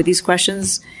came up with these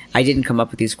questions, I didn't come up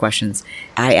with these questions.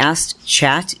 I asked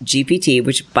ChatGPT,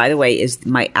 which by the way is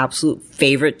my absolute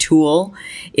favorite tool.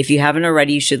 If you haven't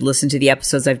already, you should listen to the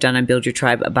episodes I've done on Build Your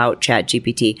Tribe about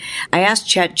ChatGPT. I asked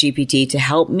ChatGPT to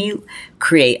help me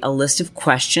create a list of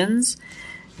questions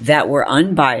that were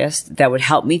unbiased, that would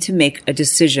help me to make a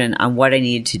decision on what I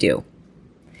needed to do.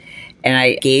 And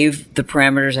I gave the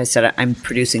parameters. I said, I'm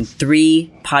producing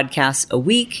 3 podcasts a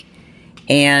week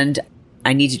and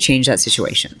I need to change that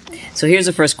situation. So here's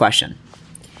the first question.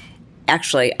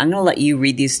 Actually, I'm going to let you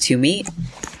read these to me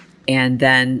and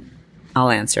then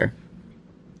I'll answer.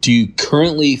 Do you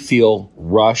currently feel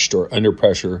rushed or under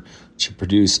pressure to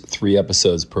produce 3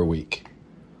 episodes per week?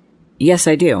 Yes,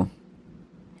 I do.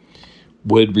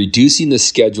 Would reducing the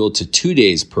schedule to 2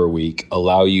 days per week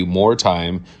allow you more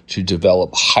time to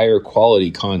develop higher quality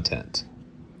content?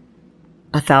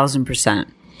 1,000%.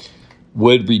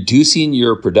 Would reducing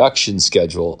your production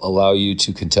schedule allow you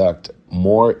to conduct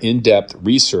more in-depth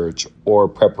research or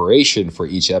preparation for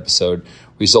each episode,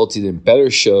 resulting in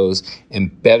better shows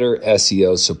and better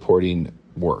SEO supporting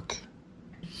work?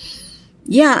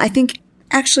 Yeah, I think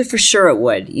actually, for sure it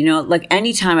would. You know, like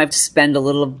anytime I spend a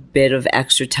little bit of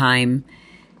extra time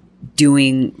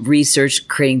doing research,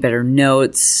 creating better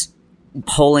notes,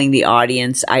 polling the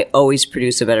audience, I always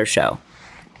produce a better show.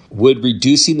 Would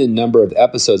reducing the number of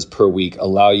episodes per week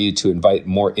allow you to invite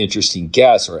more interesting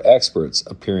guests or experts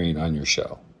appearing on your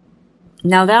show?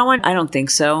 Now that one, I don't think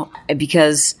so,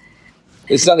 because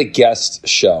it's not a guest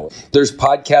show. There's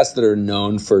podcasts that are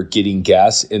known for getting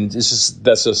guests, and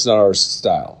that's just not our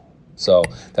style. So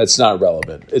that's not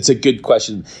relevant. It's a good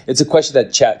question. It's a question that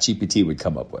ChatGPT would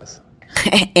come up with.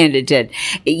 And it did.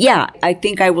 Yeah, I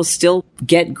think I will still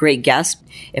get great guests.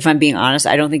 If I'm being honest,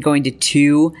 I don't think going to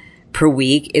 2 per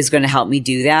week is going to help me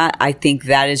do that. I think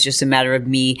that is just a matter of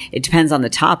me. It depends on the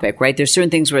topic, right? There's certain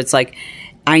things where it's like,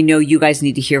 I know you guys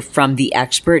need to hear from the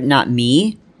expert, not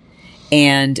me.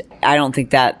 And I don't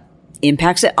think that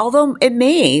impacts it. Although it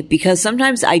may, because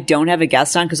sometimes I don't have a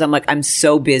guest on because I'm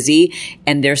so busy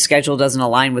and their schedule doesn't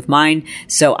align with mine.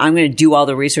 So I'm going to do all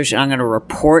the research and I'm going to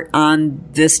report on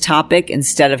this topic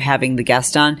instead of having the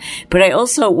guest on. But I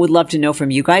also would love to know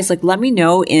from you guys, let me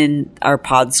know in our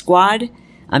Pod Squad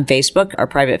on Facebook, our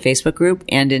private Facebook group,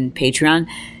 and in Patreon.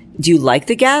 Do you like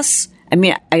the guests? I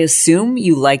mean, I assume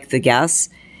you like the guests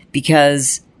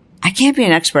because I can't be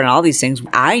an expert on all these things.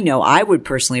 I know I would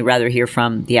personally rather hear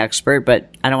from the expert, but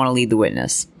I don't want to lead the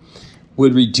witness.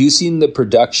 Would reducing the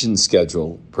production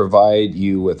schedule provide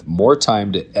you with more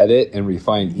time to edit and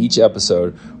refine each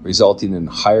episode, resulting in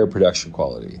higher production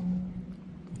quality?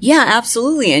 Yeah,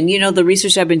 absolutely. And, the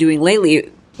research I've been doing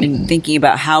lately and thinking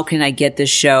about how can I get this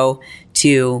show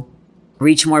to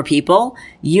reach more people,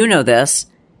 this.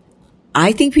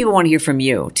 I think people want to hear from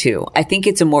you too. I think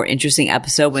it's a more interesting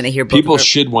episode when they hear both. People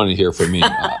should want to hear from me.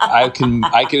 I can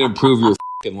improve your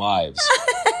fucking lives.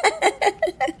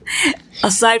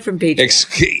 Aside from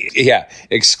Patreon.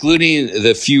 Excluding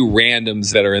the few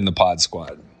randoms that are in the Pod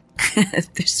Squad.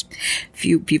 There's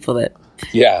few people that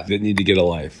need to get a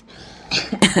life.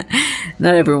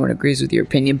 Not everyone agrees with your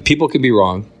opinion. People can be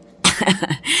wrong.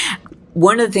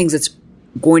 One of the things that's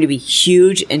going to be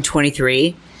huge in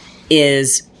 23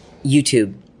 is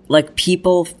YouTube.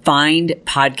 People find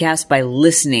podcasts by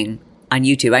listening on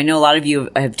YouTube. I know a lot of you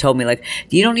have told me,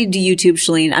 you don't need to YouTube,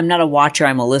 Shalene. I'm not a watcher,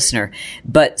 I'm a listener.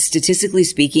 But statistically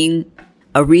speaking,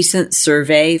 a recent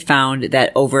survey found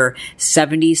that over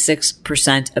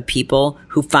 76% of people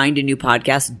who find a new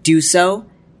podcast do so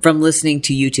from listening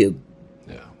to YouTube.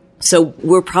 Yeah. So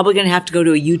we're probably going to have to go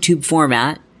to a YouTube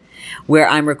format where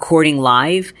I'm recording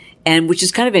live, and which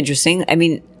is kind of interesting. I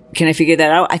mean, can I figure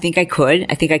that out? I think I could.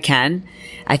 I think I can.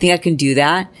 I think I can do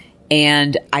that.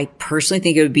 And I personally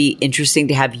think it would be interesting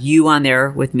to have you on there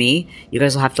with me. You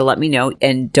guys will have to let me know.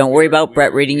 And don't worry about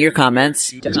Brett reading your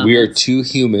comments. We are 2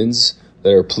 humans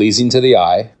that are pleasing to the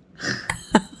eye.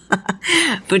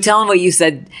 But tell him what you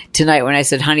said tonight when I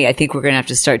said, honey, I think we're going to have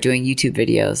to start doing YouTube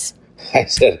videos. I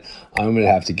said, I'm going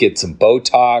to have to get some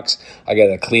Botox. I got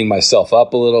to clean myself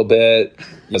up a little bit.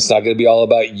 It's not going to be all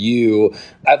about you.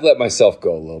 I've let myself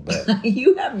go a little bit.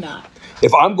 You have not.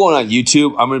 If I'm going on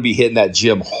YouTube, I'm going to be hitting that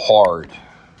gym hard.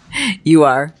 You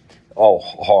are? Oh,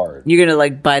 hard. You're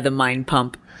going to buy the Mind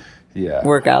Pump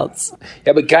workouts.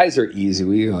 Yeah, but guys are easy.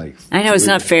 I know, it's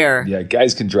not fair. Yeah,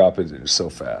 guys can drop it in so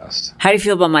fast. How do you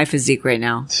feel about my physique right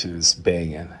now? It's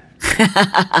banging.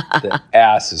 The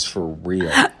ass is for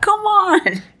real. Come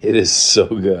on. It is so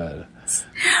good.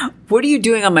 What are you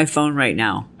doing on my phone right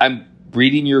now? I'm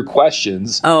reading your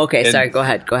questions. Oh, okay. Sorry. Go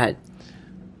ahead.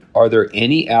 Are there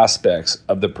any aspects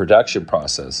of the production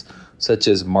process, such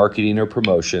as marketing or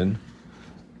promotion,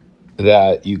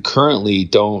 that you currently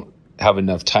don't have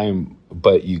enough time,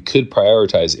 but you could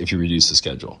prioritize if you reduce the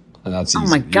schedule? And that's easy. Oh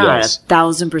my God, yes.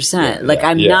 1,000%.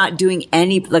 I'm not doing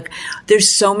any, there's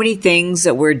so many things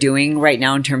that we're doing right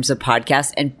now in terms of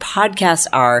podcasts, and podcasts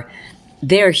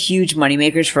they're huge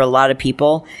moneymakers for a lot of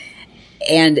people,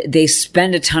 and they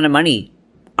spend a ton of money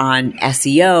on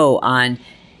SEO, on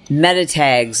meta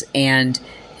tags and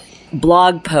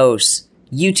blog posts,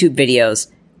 YouTube videos.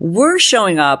 We're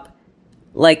showing up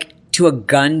to a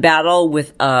gun battle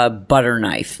with a butter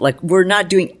knife. We're not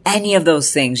doing any of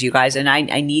those things, you guys. And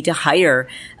I need to hire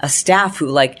a staff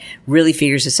who really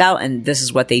figures this out. And this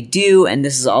is what they do. And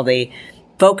this is all they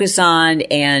focus on.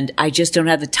 And I just don't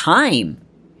have the time.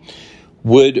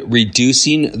 Would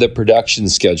reducing the production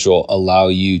schedule allow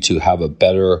you to have a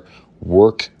better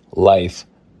work-life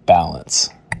balance?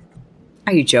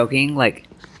 Are you joking?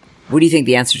 What do you think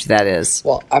the answer to that is?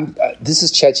 Well, this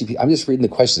is ChatGPT. I'm just reading the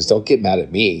questions. Don't get mad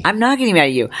at me. I'm not getting mad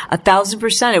at you.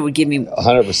 1,000% it would give me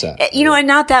 100%. And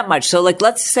not that much. So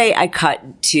let's say I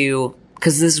cut to,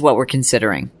 because this is what we're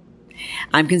considering.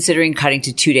 I'm considering cutting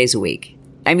to 2 days a week.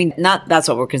 I mean, that's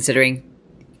what we're considering.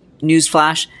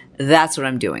 Newsflash. That's what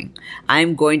I'm doing.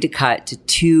 I'm going to cut to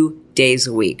 2 days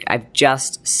a week. I've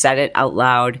just said it out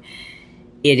loud.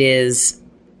 It is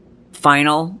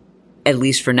final, at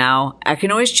least for now. I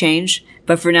can always change,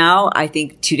 but for now, I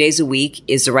think 2 days a week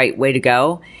is the right way to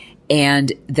go.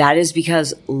 And that is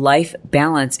because life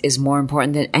balance is more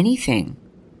important than anything.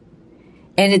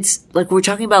 And it's like, we're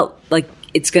talking about like,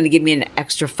 it's going to give me an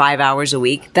extra 5 hours a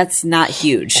week. That's not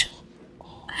huge.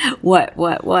 What?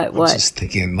 I'm just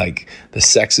thinking like the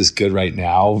sex is good right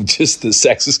now. Just the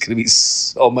sex is going to be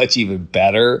so much even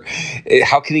better.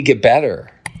 How can it get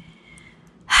better?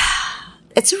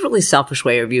 It's a really selfish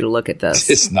way of you to look at this.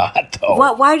 It's not,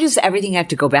 though. Why does everything have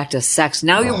to go back to sex?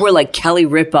 Now we're like Kelly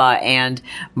Ripa and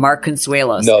Mark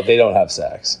Consuelos. No, they don't have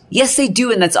sex. Yes, they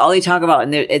do, and that's all they talk about.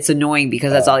 And it's annoying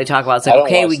because that's all they talk about. It's like,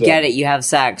 okay, we get it. You have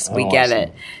sex. We get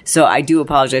it. So I do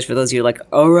apologize for those of you who are like,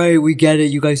 all right, we get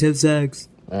it. You guys have sex.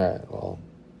 All right, well,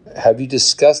 have you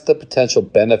discussed the potential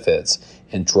benefits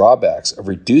and drawbacks of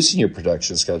reducing your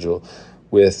production schedule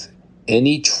with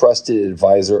any trusted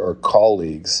advisor or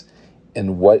colleagues?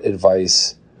 And what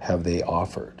advice have they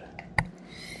offered?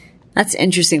 That's an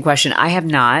interesting question. I have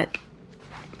not.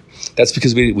 That's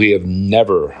because we have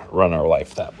never run our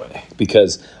life that way.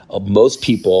 Because most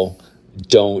people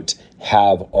don't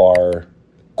have our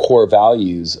core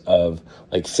values of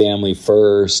like family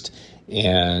first,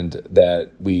 and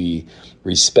that we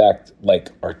respect like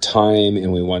our time,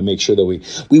 and we want to make sure that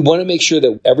we want to make sure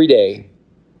that every day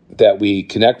that we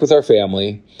connect with our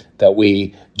family, that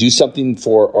we do something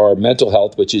for our mental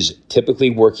health, which is typically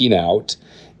working out,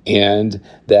 and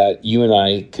that you and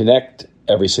I connect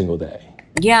every single day.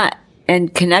 Yeah,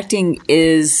 and connecting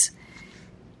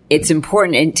it's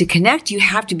important. And to connect, you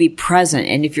have to be present.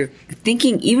 And if you're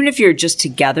thinking, even if you're just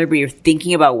together, but you're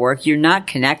thinking about work, you're not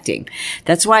connecting.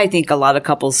 That's why I think a lot of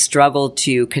couples struggle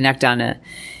to connect on a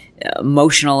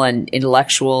emotional and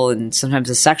intellectual and sometimes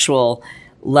a sexual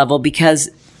level, because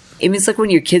I mean, it's like when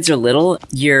your kids are little,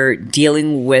 you're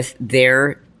dealing with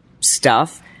their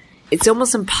stuff. It's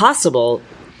almost impossible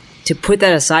to put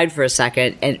that aside for a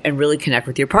second and really connect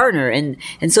with your partner. And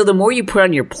so the more you put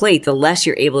on your plate, the less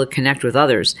you're able to connect with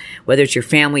others, whether it's your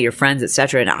family, your friends,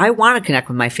 etc. And I want to connect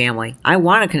with my family. I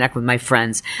want to connect with my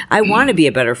friends. I want to be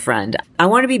a better friend. I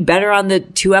want to be better on the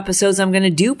 2 episodes I'm going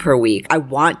to do per week. I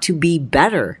want to be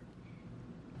better.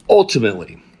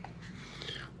 Ultimately,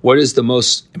 what is the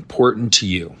most important to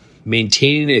you?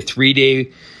 Maintaining a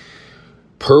 3-day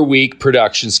per week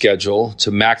production schedule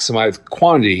to maximize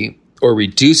quantity, or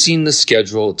reducing the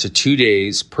schedule to 2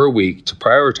 days per week to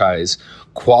prioritize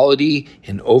quality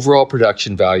and overall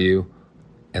production value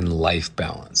and life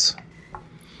balance?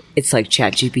 It's like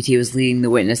ChatGPT was leading the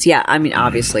witness. Yeah, I mean,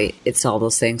 obviously, it's all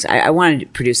those things. I wanted to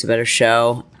produce a better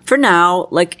show. For now,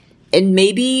 and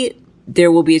maybe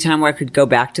there will be a time where I could go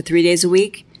back to 3 days a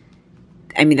week.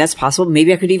 I mean, that's possible.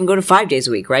 Maybe I could even go to 5 days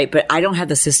a week, right? But I don't have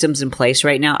the systems in place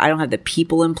right now. I don't have the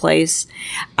people in place.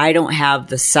 I don't have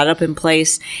the setup in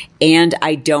place. And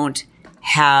I don't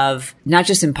have, not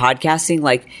just in podcasting,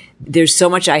 like there's so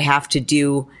much I have to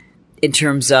do in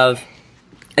terms of,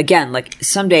 again, like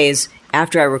some days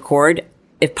after I record,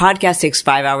 if podcast takes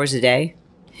 5 hours a day,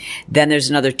 then there's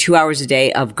another 2 hours a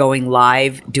day of going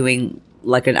live, doing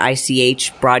like an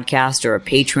ICH broadcast or a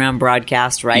Patreon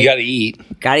broadcast, right? You got to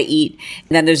eat. Got to eat. And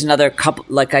then there's another couple,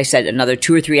 like I said, another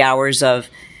 2 or 3 hours of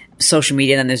social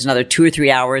media. And then there's another 2 or 3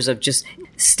 hours of just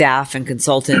staff and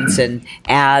consultants and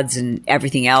ads and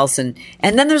everything else. And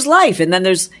then there's life. And then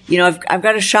there's, I've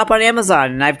got to shop on Amazon,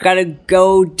 and I've got to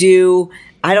go do,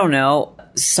 I don't know,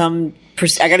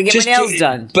 I got to get my nails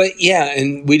done. But yeah,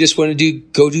 and we just want to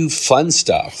go do fun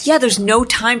stuff. Yeah, there's no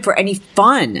time for any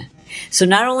fun. So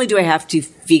not only do I have to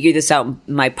figure this out in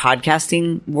my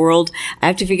podcasting world, I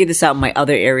have to figure this out in my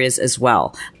other areas as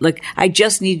well. Like, I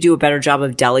just need to do a better job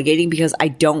of delegating, because I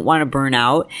don't want to burn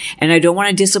out and I don't want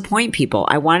to disappoint people.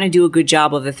 I want to do a good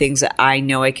job of the things that I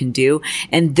know I can do.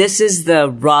 And this is the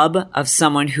rub of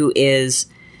someone who is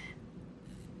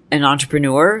an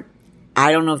entrepreneur.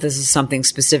 I don't know if this is something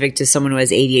specific to someone who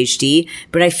has ADHD,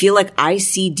 but I feel like I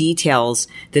see details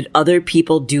that other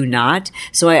people do not.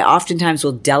 So I oftentimes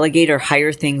will delegate or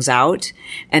hire things out,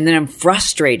 and then I'm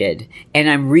frustrated and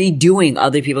I'm redoing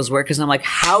other people's work because I'm like,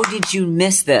 how did you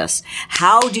miss this?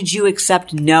 How did you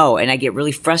accept no? And I get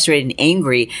really frustrated and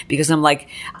angry because I'm like,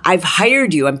 I've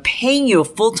hired you. I'm paying you a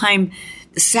full-time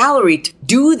salary to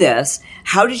do this.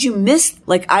 How did you miss?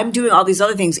 Like, I'm doing all these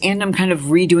other things and I'm kind of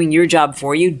redoing your job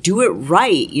for you. Do it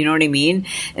right. You know what I mean?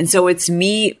 And so it's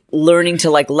me learning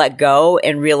to let go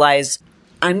and realize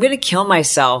I'm going to kill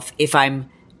myself if I'm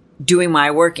doing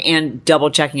my work and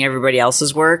double checking everybody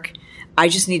else's work. I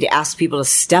just need to ask people to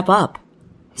step up.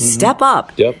 Step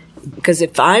up. Yep. Because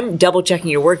if I'm double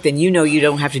checking your work, then you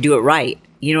don't have to do it right.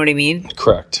 You know what I mean?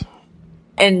 Correct.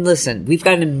 And listen, we've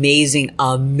got an amazing,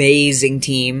 amazing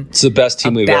team. It's the best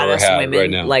team we've ever had women. right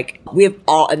now. Like, we have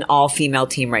an all-female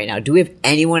team right now. Do we have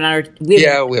anyone on our... we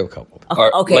have a couple.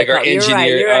 Okay, our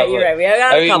engineer. You're right. We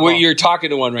got a couple. You're talking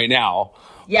to one right now.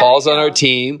 Yeah, Paul's on our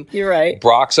team. You're right.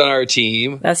 Brock's on our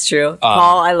team. That's true.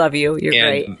 Paul, I love you. You're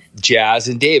great. Jazz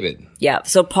and David. Yeah.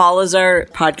 So Paul is our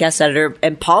podcast editor,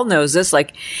 and Paul knows this.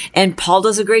 And Paul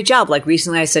does a great job. Like,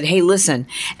 recently I said, hey, listen,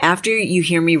 after you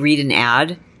hear me read an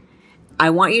ad, I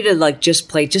want you to just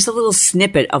play just a little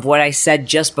snippet of what I said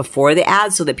just before the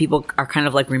ad so that people are kind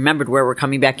of remembered where we're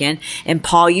coming back in. And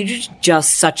Paul, you did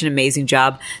just such an amazing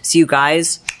job. So you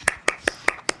guys,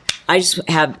 I just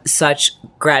have such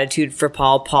gratitude for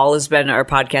Paul. Paul has been our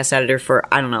podcast editor for,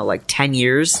 10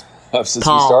 years. Since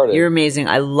Paul, we started. You're amazing.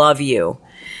 I love you.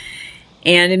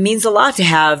 And it means a lot to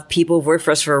have people who've worked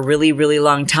for us for a really, really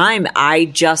long time. I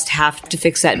just have to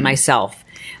fix that in myself,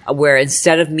 where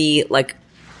instead of me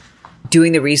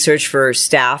doing the research for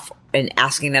staff and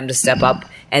asking them to step up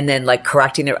and then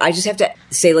correcting I just have to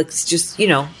say, just,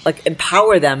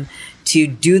 empower them to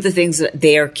do the things that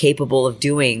they are capable of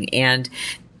doing. And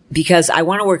because I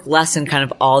want to work less in kind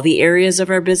of all the areas of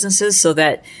our businesses so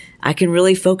that I can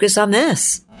really focus on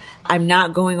this. I'm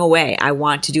not going away. I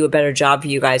want to do a better job for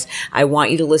you guys. I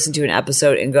want you to listen to an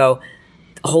episode and go,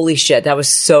 holy shit, that was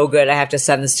so good. I have to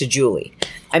send this to Julie.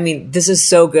 I mean, this is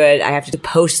so good. I have to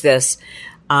post this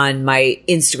on my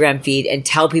Instagram feed and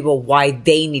tell people why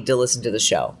they need to listen to the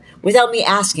show without me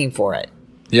asking for it.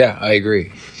 Yeah, I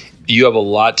agree. You have a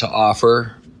lot to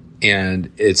offer, and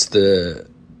it's the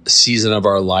season of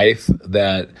our life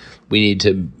that we need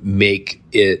to make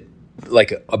it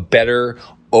a better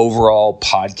overall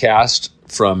podcast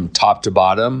from top to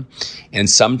bottom. And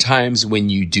sometimes when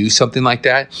you do something like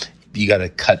that, you got to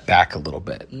cut back a little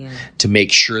bit to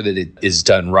make sure that it is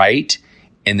done right.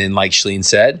 And then, like Shalene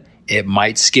said, it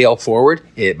might scale forward.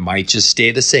 It might just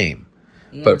stay the same.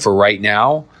 Yeah. But for right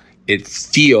now, it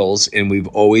feels, and we've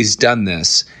always done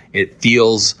this, it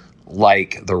feels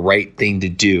like the right thing to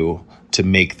do to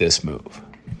make this move.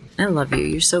 I love you.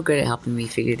 You're so good at helping me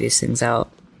figure these things out.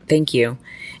 Thank you.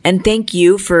 And thank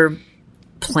you for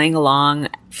playing along,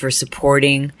 for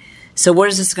supporting. So what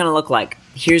is this going to look like?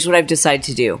 Here's what I've decided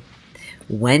to do.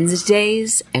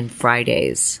 Wednesdays and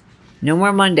Fridays. No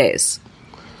more Mondays.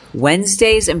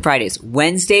 Wednesdays and Fridays.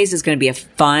 Wednesdays is going to be a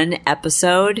fun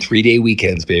episode. 3-day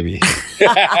weekends, baby.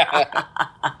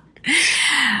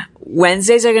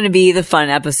 Wednesdays are going to be the fun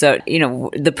episode,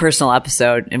 the personal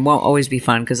episode, and won't always be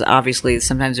fun because obviously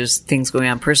sometimes there's things going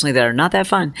on personally that are not that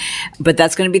fun. But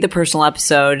that's going to be the personal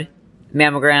episode,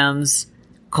 mammograms,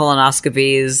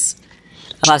 colonoscopies,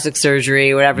 plastic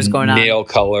surgery, whatever's going on. Nail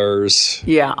colors.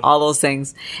 Yeah, all those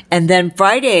things. And then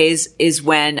Fridays is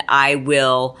when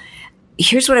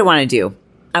here's what I want to do.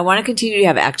 I want to continue to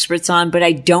have experts on, but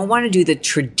I don't want to do the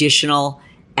traditional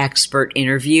expert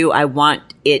interview. I want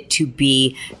it to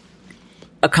be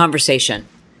a conversation,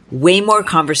 way more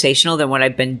conversational than what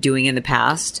I've been doing in the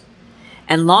past,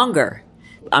 and longer.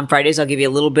 On Fridays, I'll give you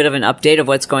a little bit of an update of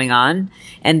what's going on,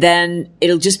 and then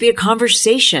it'll just be a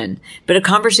conversation, but a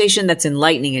conversation that's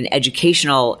enlightening and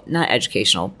educational. Not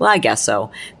educational, well, I guess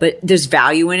so, but there's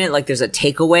value in it, there's a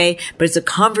takeaway, but it's a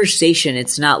conversation.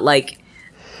 It's not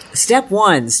step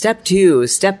 1, step 2,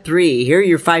 step 3, here are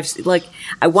your 5.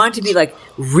 I want it to be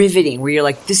riveting, where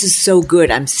you're this is so good.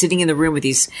 I'm sitting in the room with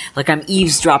these, I'm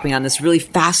eavesdropping on this really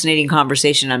fascinating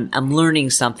conversation. I'm learning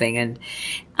something. And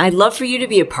I'd love for you to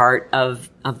be a part of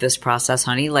this process,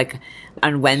 honey.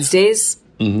 On Wednesdays,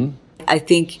 I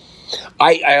think.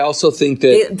 I also think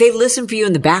that they listen for you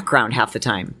in the background half the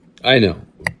time. I know,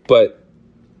 but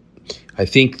I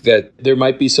think that there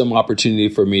might be some opportunity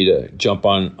for me to jump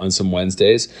on some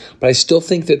Wednesdays, but I still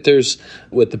think that there's,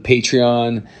 with the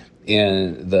Patreon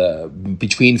and the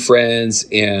Between Friends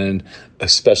and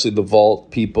especially the Vault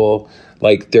people,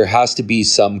 there has to be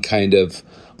some kind of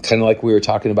like we were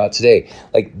talking about today.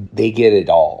 They get it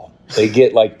all. They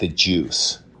get the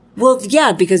juice. Well,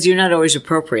 yeah, because you're not always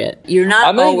appropriate. You're not.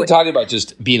 I'm not even talking about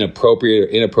just being appropriate or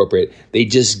inappropriate. They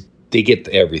get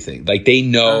everything. They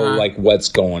know what's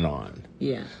going on.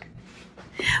 Yeah.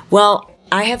 Well,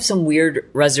 I have some weird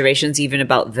reservations even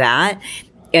about that.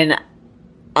 And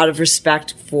out of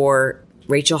respect for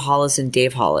Rachel Hollis and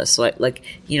Dave Hollis,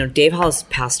 Dave Hollis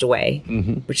passed away,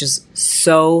 which is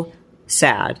so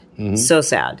sad, so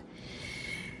sad.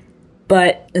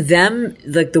 But them,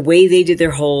 the way they did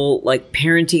their whole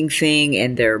parenting thing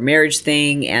and their marriage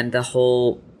thing and the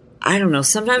whole, I don't know,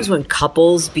 sometimes when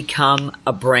couples become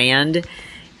a brand,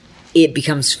 it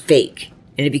becomes fake.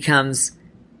 And it becomes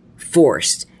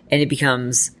forced and it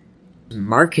becomes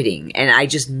marketing. And I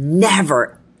just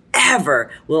never,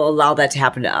 ever will allow that to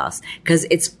happen to us because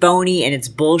it's phony and it's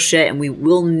bullshit and we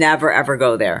will never, ever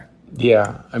go there.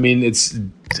 Yeah. I mean, it's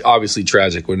obviously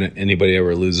tragic when anybody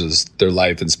ever loses their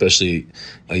life, and especially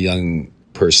a young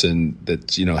person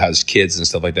that, has kids and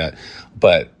stuff like that.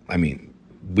 But I mean,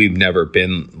 we've never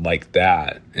been like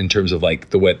that in terms of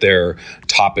like what their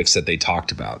topics that they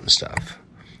talked about and stuff.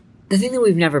 The thing that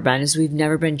we've never been is we've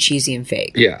never been cheesy and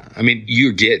fake. Yeah. I mean,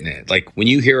 you're getting it. Like when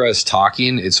you hear us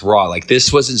talking, it's raw. Like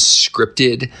this wasn't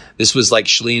scripted. This was like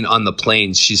Shalene on the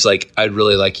plane. She's like, I'd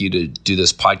really like you to do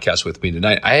this podcast with me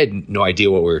tonight. I had no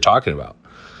idea what we were talking about.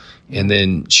 And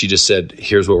then she just said,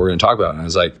 here's what we're going to talk about. And I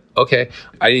was like, okay.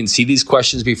 I didn't see these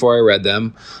questions before I read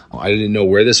them. I didn't know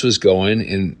where this was going.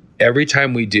 And every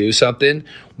time we do something,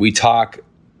 we talk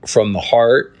from the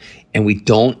heart and we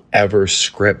don't ever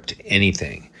script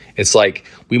anything. It's like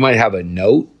we might have a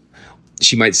note.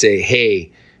 She might say,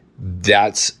 hey,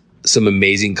 that's some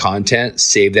amazing content.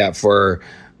 Save that for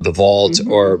the vault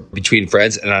or between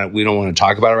friends. And we don't want to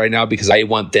talk about it right now because I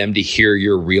want them to hear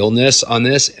your realness on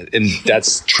this. And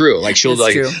that's true. Like she'll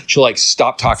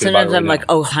stop talking about it. Sometimes I'm like,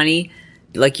 oh, honey,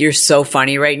 like you're so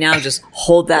funny right now. Just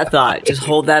hold that thought. Just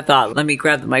hold that thought. Let me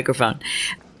grab the microphone.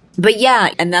 But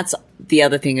yeah. And that's the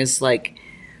other thing is like,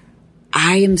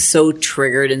 I am so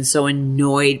triggered and so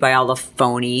annoyed by all the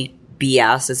phony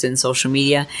BS that's in social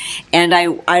media. And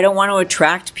I don't want to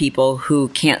attract people who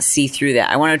can't see through that.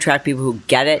 I want to attract people who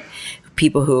get it,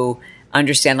 people who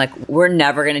understand, like, we're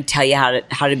never going to tell you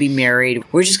how to be married.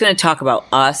 We're just going to talk about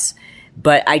us.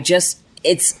 But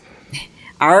it's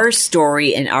our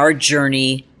story and our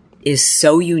journey is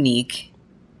so unique,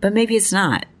 but maybe it's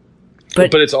not.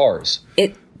 But it's ours.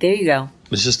 There you go.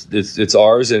 It's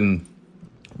ours, and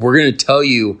we're going to tell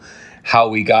you how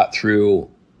we got through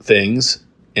things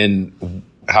and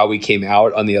how we came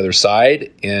out on the other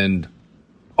side and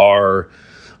our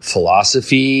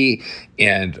philosophy.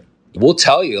 And we'll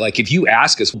tell you, like, if you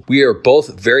ask us, we are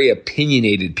both very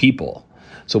opinionated people.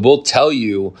 So we'll tell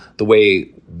you the way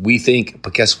we think,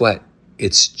 but guess what?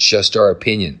 It's just our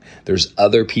opinion. There's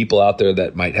other people out there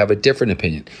that might have a different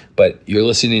opinion, but you're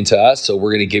listening to us, so we're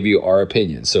going to give you our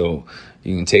opinion. So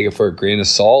you can take it for a grain of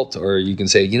salt, or you can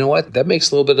say, you know what, that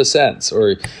makes a little bit of sense.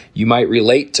 Or you might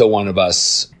relate to one of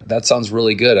us. That sounds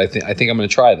really good. I think I'm going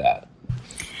to try that.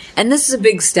 And this is a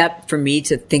big step for me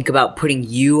to think about putting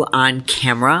you on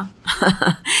camera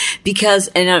because,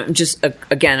 and I'm just,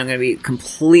 again, I'm going to be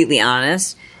completely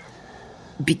honest,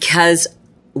 because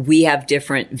we have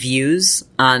different views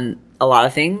on a lot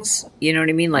of things. You know what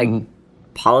I mean? Like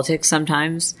politics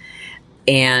sometimes,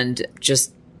 and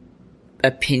just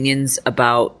opinions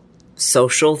about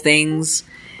social things.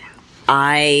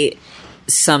 I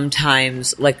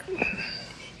sometimes, like,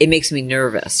 it makes me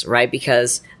nervous, right?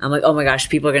 Because I'm like, oh my gosh,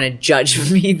 people are going to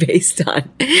judge me based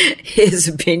on his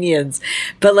opinions.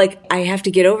 But like, I have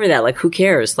to get over that. Like, who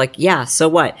cares? Like, yeah, so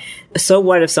what? So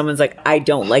what if someone's like, I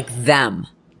don't like them?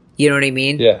 You know what I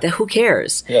mean? Yeah. Who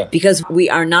cares? Yeah. Because we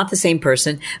are not the same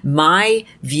person. My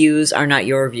views are not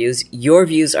your views. Your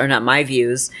views are not my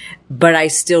views. But I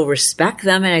still respect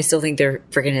them, and I still think they're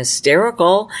freaking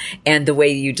hysterical. And the way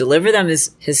you deliver them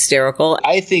is hysterical.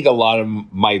 I think a lot of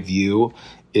my view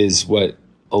is what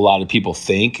a lot of people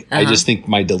think. I just think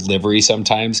my delivery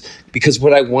sometimes, because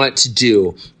what I want to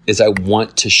do is I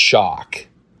want to shock.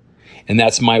 And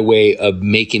that's my way of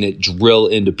making it drill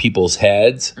into people's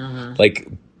heads. Like,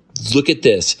 look at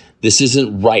this. This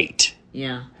isn't right.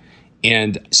 Yeah.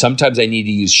 And sometimes I need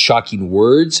to use shocking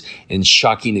words and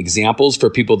shocking examples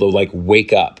for people to like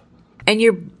wake up. And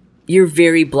you're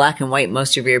very black and white,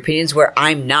 most of your opinions, where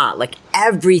I'm not. Like,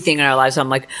 everything in our lives, I'm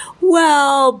like,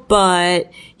 well,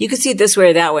 but you can see it this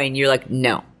way or that way. And you're like,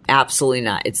 no, absolutely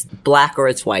not. It's black or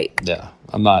it's white. Yeah.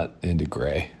 I'm not into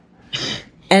gray.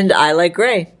 And I like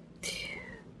gray.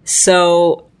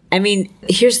 So, I mean,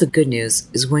 here's the good news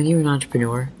is when you're an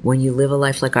entrepreneur, when you live a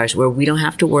life like ours, where we don't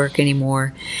have to work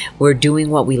anymore, we're doing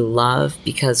what we love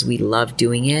because we love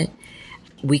doing it.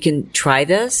 We can try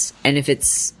this. And if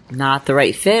it's not the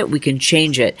right fit, we can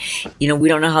change it. You know, we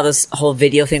don't know how this whole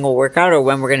video thing will work out or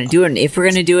when we're going to do it and if we're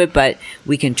going to do it, but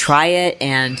we can try it,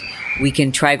 and we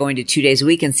can try going to 2 days a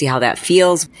week and see how that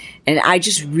feels. And I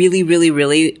just really, really,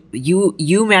 really,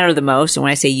 you matter the most. And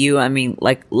when I say you, I mean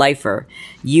like lifer,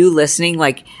 you listening,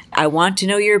 like, I want to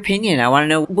know your opinion. I want to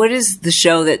know, what is the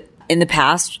show that in the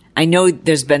past, I know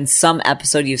there's been some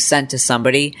episode you've sent to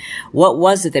somebody. What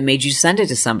was it that made you send it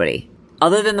to somebody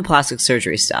other than the plastic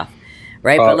surgery stuff?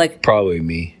 Right? But like, probably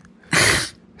me.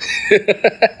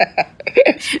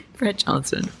 Brett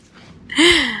Johnson.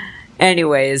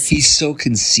 Anyways. He's so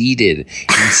conceited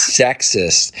and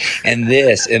sexist and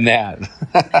this and that.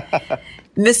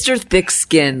 Mr. Thick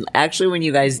Skin. Actually, when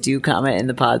you guys do comment in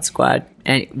the Pod Squad,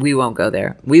 and we won't go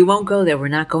there. We won't go there. We're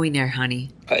not going there, honey.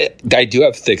 I do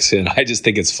have thick skin. I just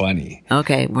think it's funny.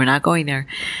 Okay, we're not going there.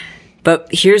 But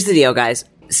here's the deal, guys.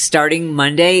 Starting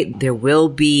Monday, there will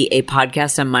be a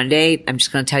podcast on Monday. I'm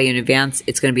just going to tell you in advance.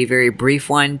 It's going to be a very brief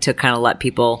one to kind of let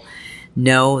people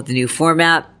know the new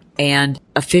format. And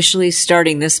officially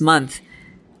starting this month,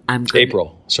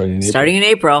 starting in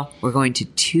April, we're going to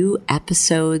 2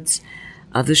 episodes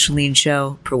of the Chalene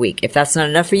Show per week. If that's not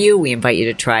enough for you, we invite you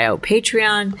to try out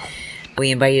Patreon. We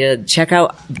invite you to check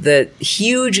out the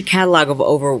huge catalog of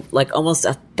over like almost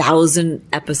 1,000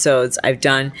 episodes I've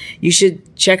done. You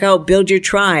should check out Build Your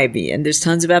Tribe, and there's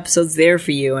tons of episodes there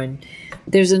for you. And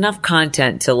there's enough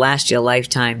content to last you a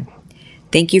lifetime.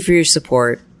 Thank you for your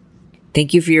support.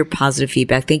 Thank you for your positive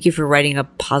feedback. Thank you for writing a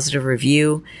positive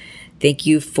review. Thank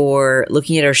you for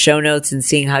looking at our show notes and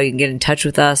seeing how you can get in touch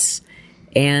with us.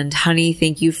 And honey,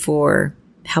 thank you for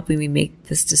helping me make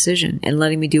this decision and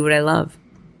letting me do what I love.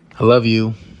 I love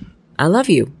you. I love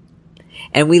you.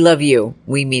 And we love you.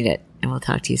 We mean it. And we'll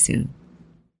talk to you soon.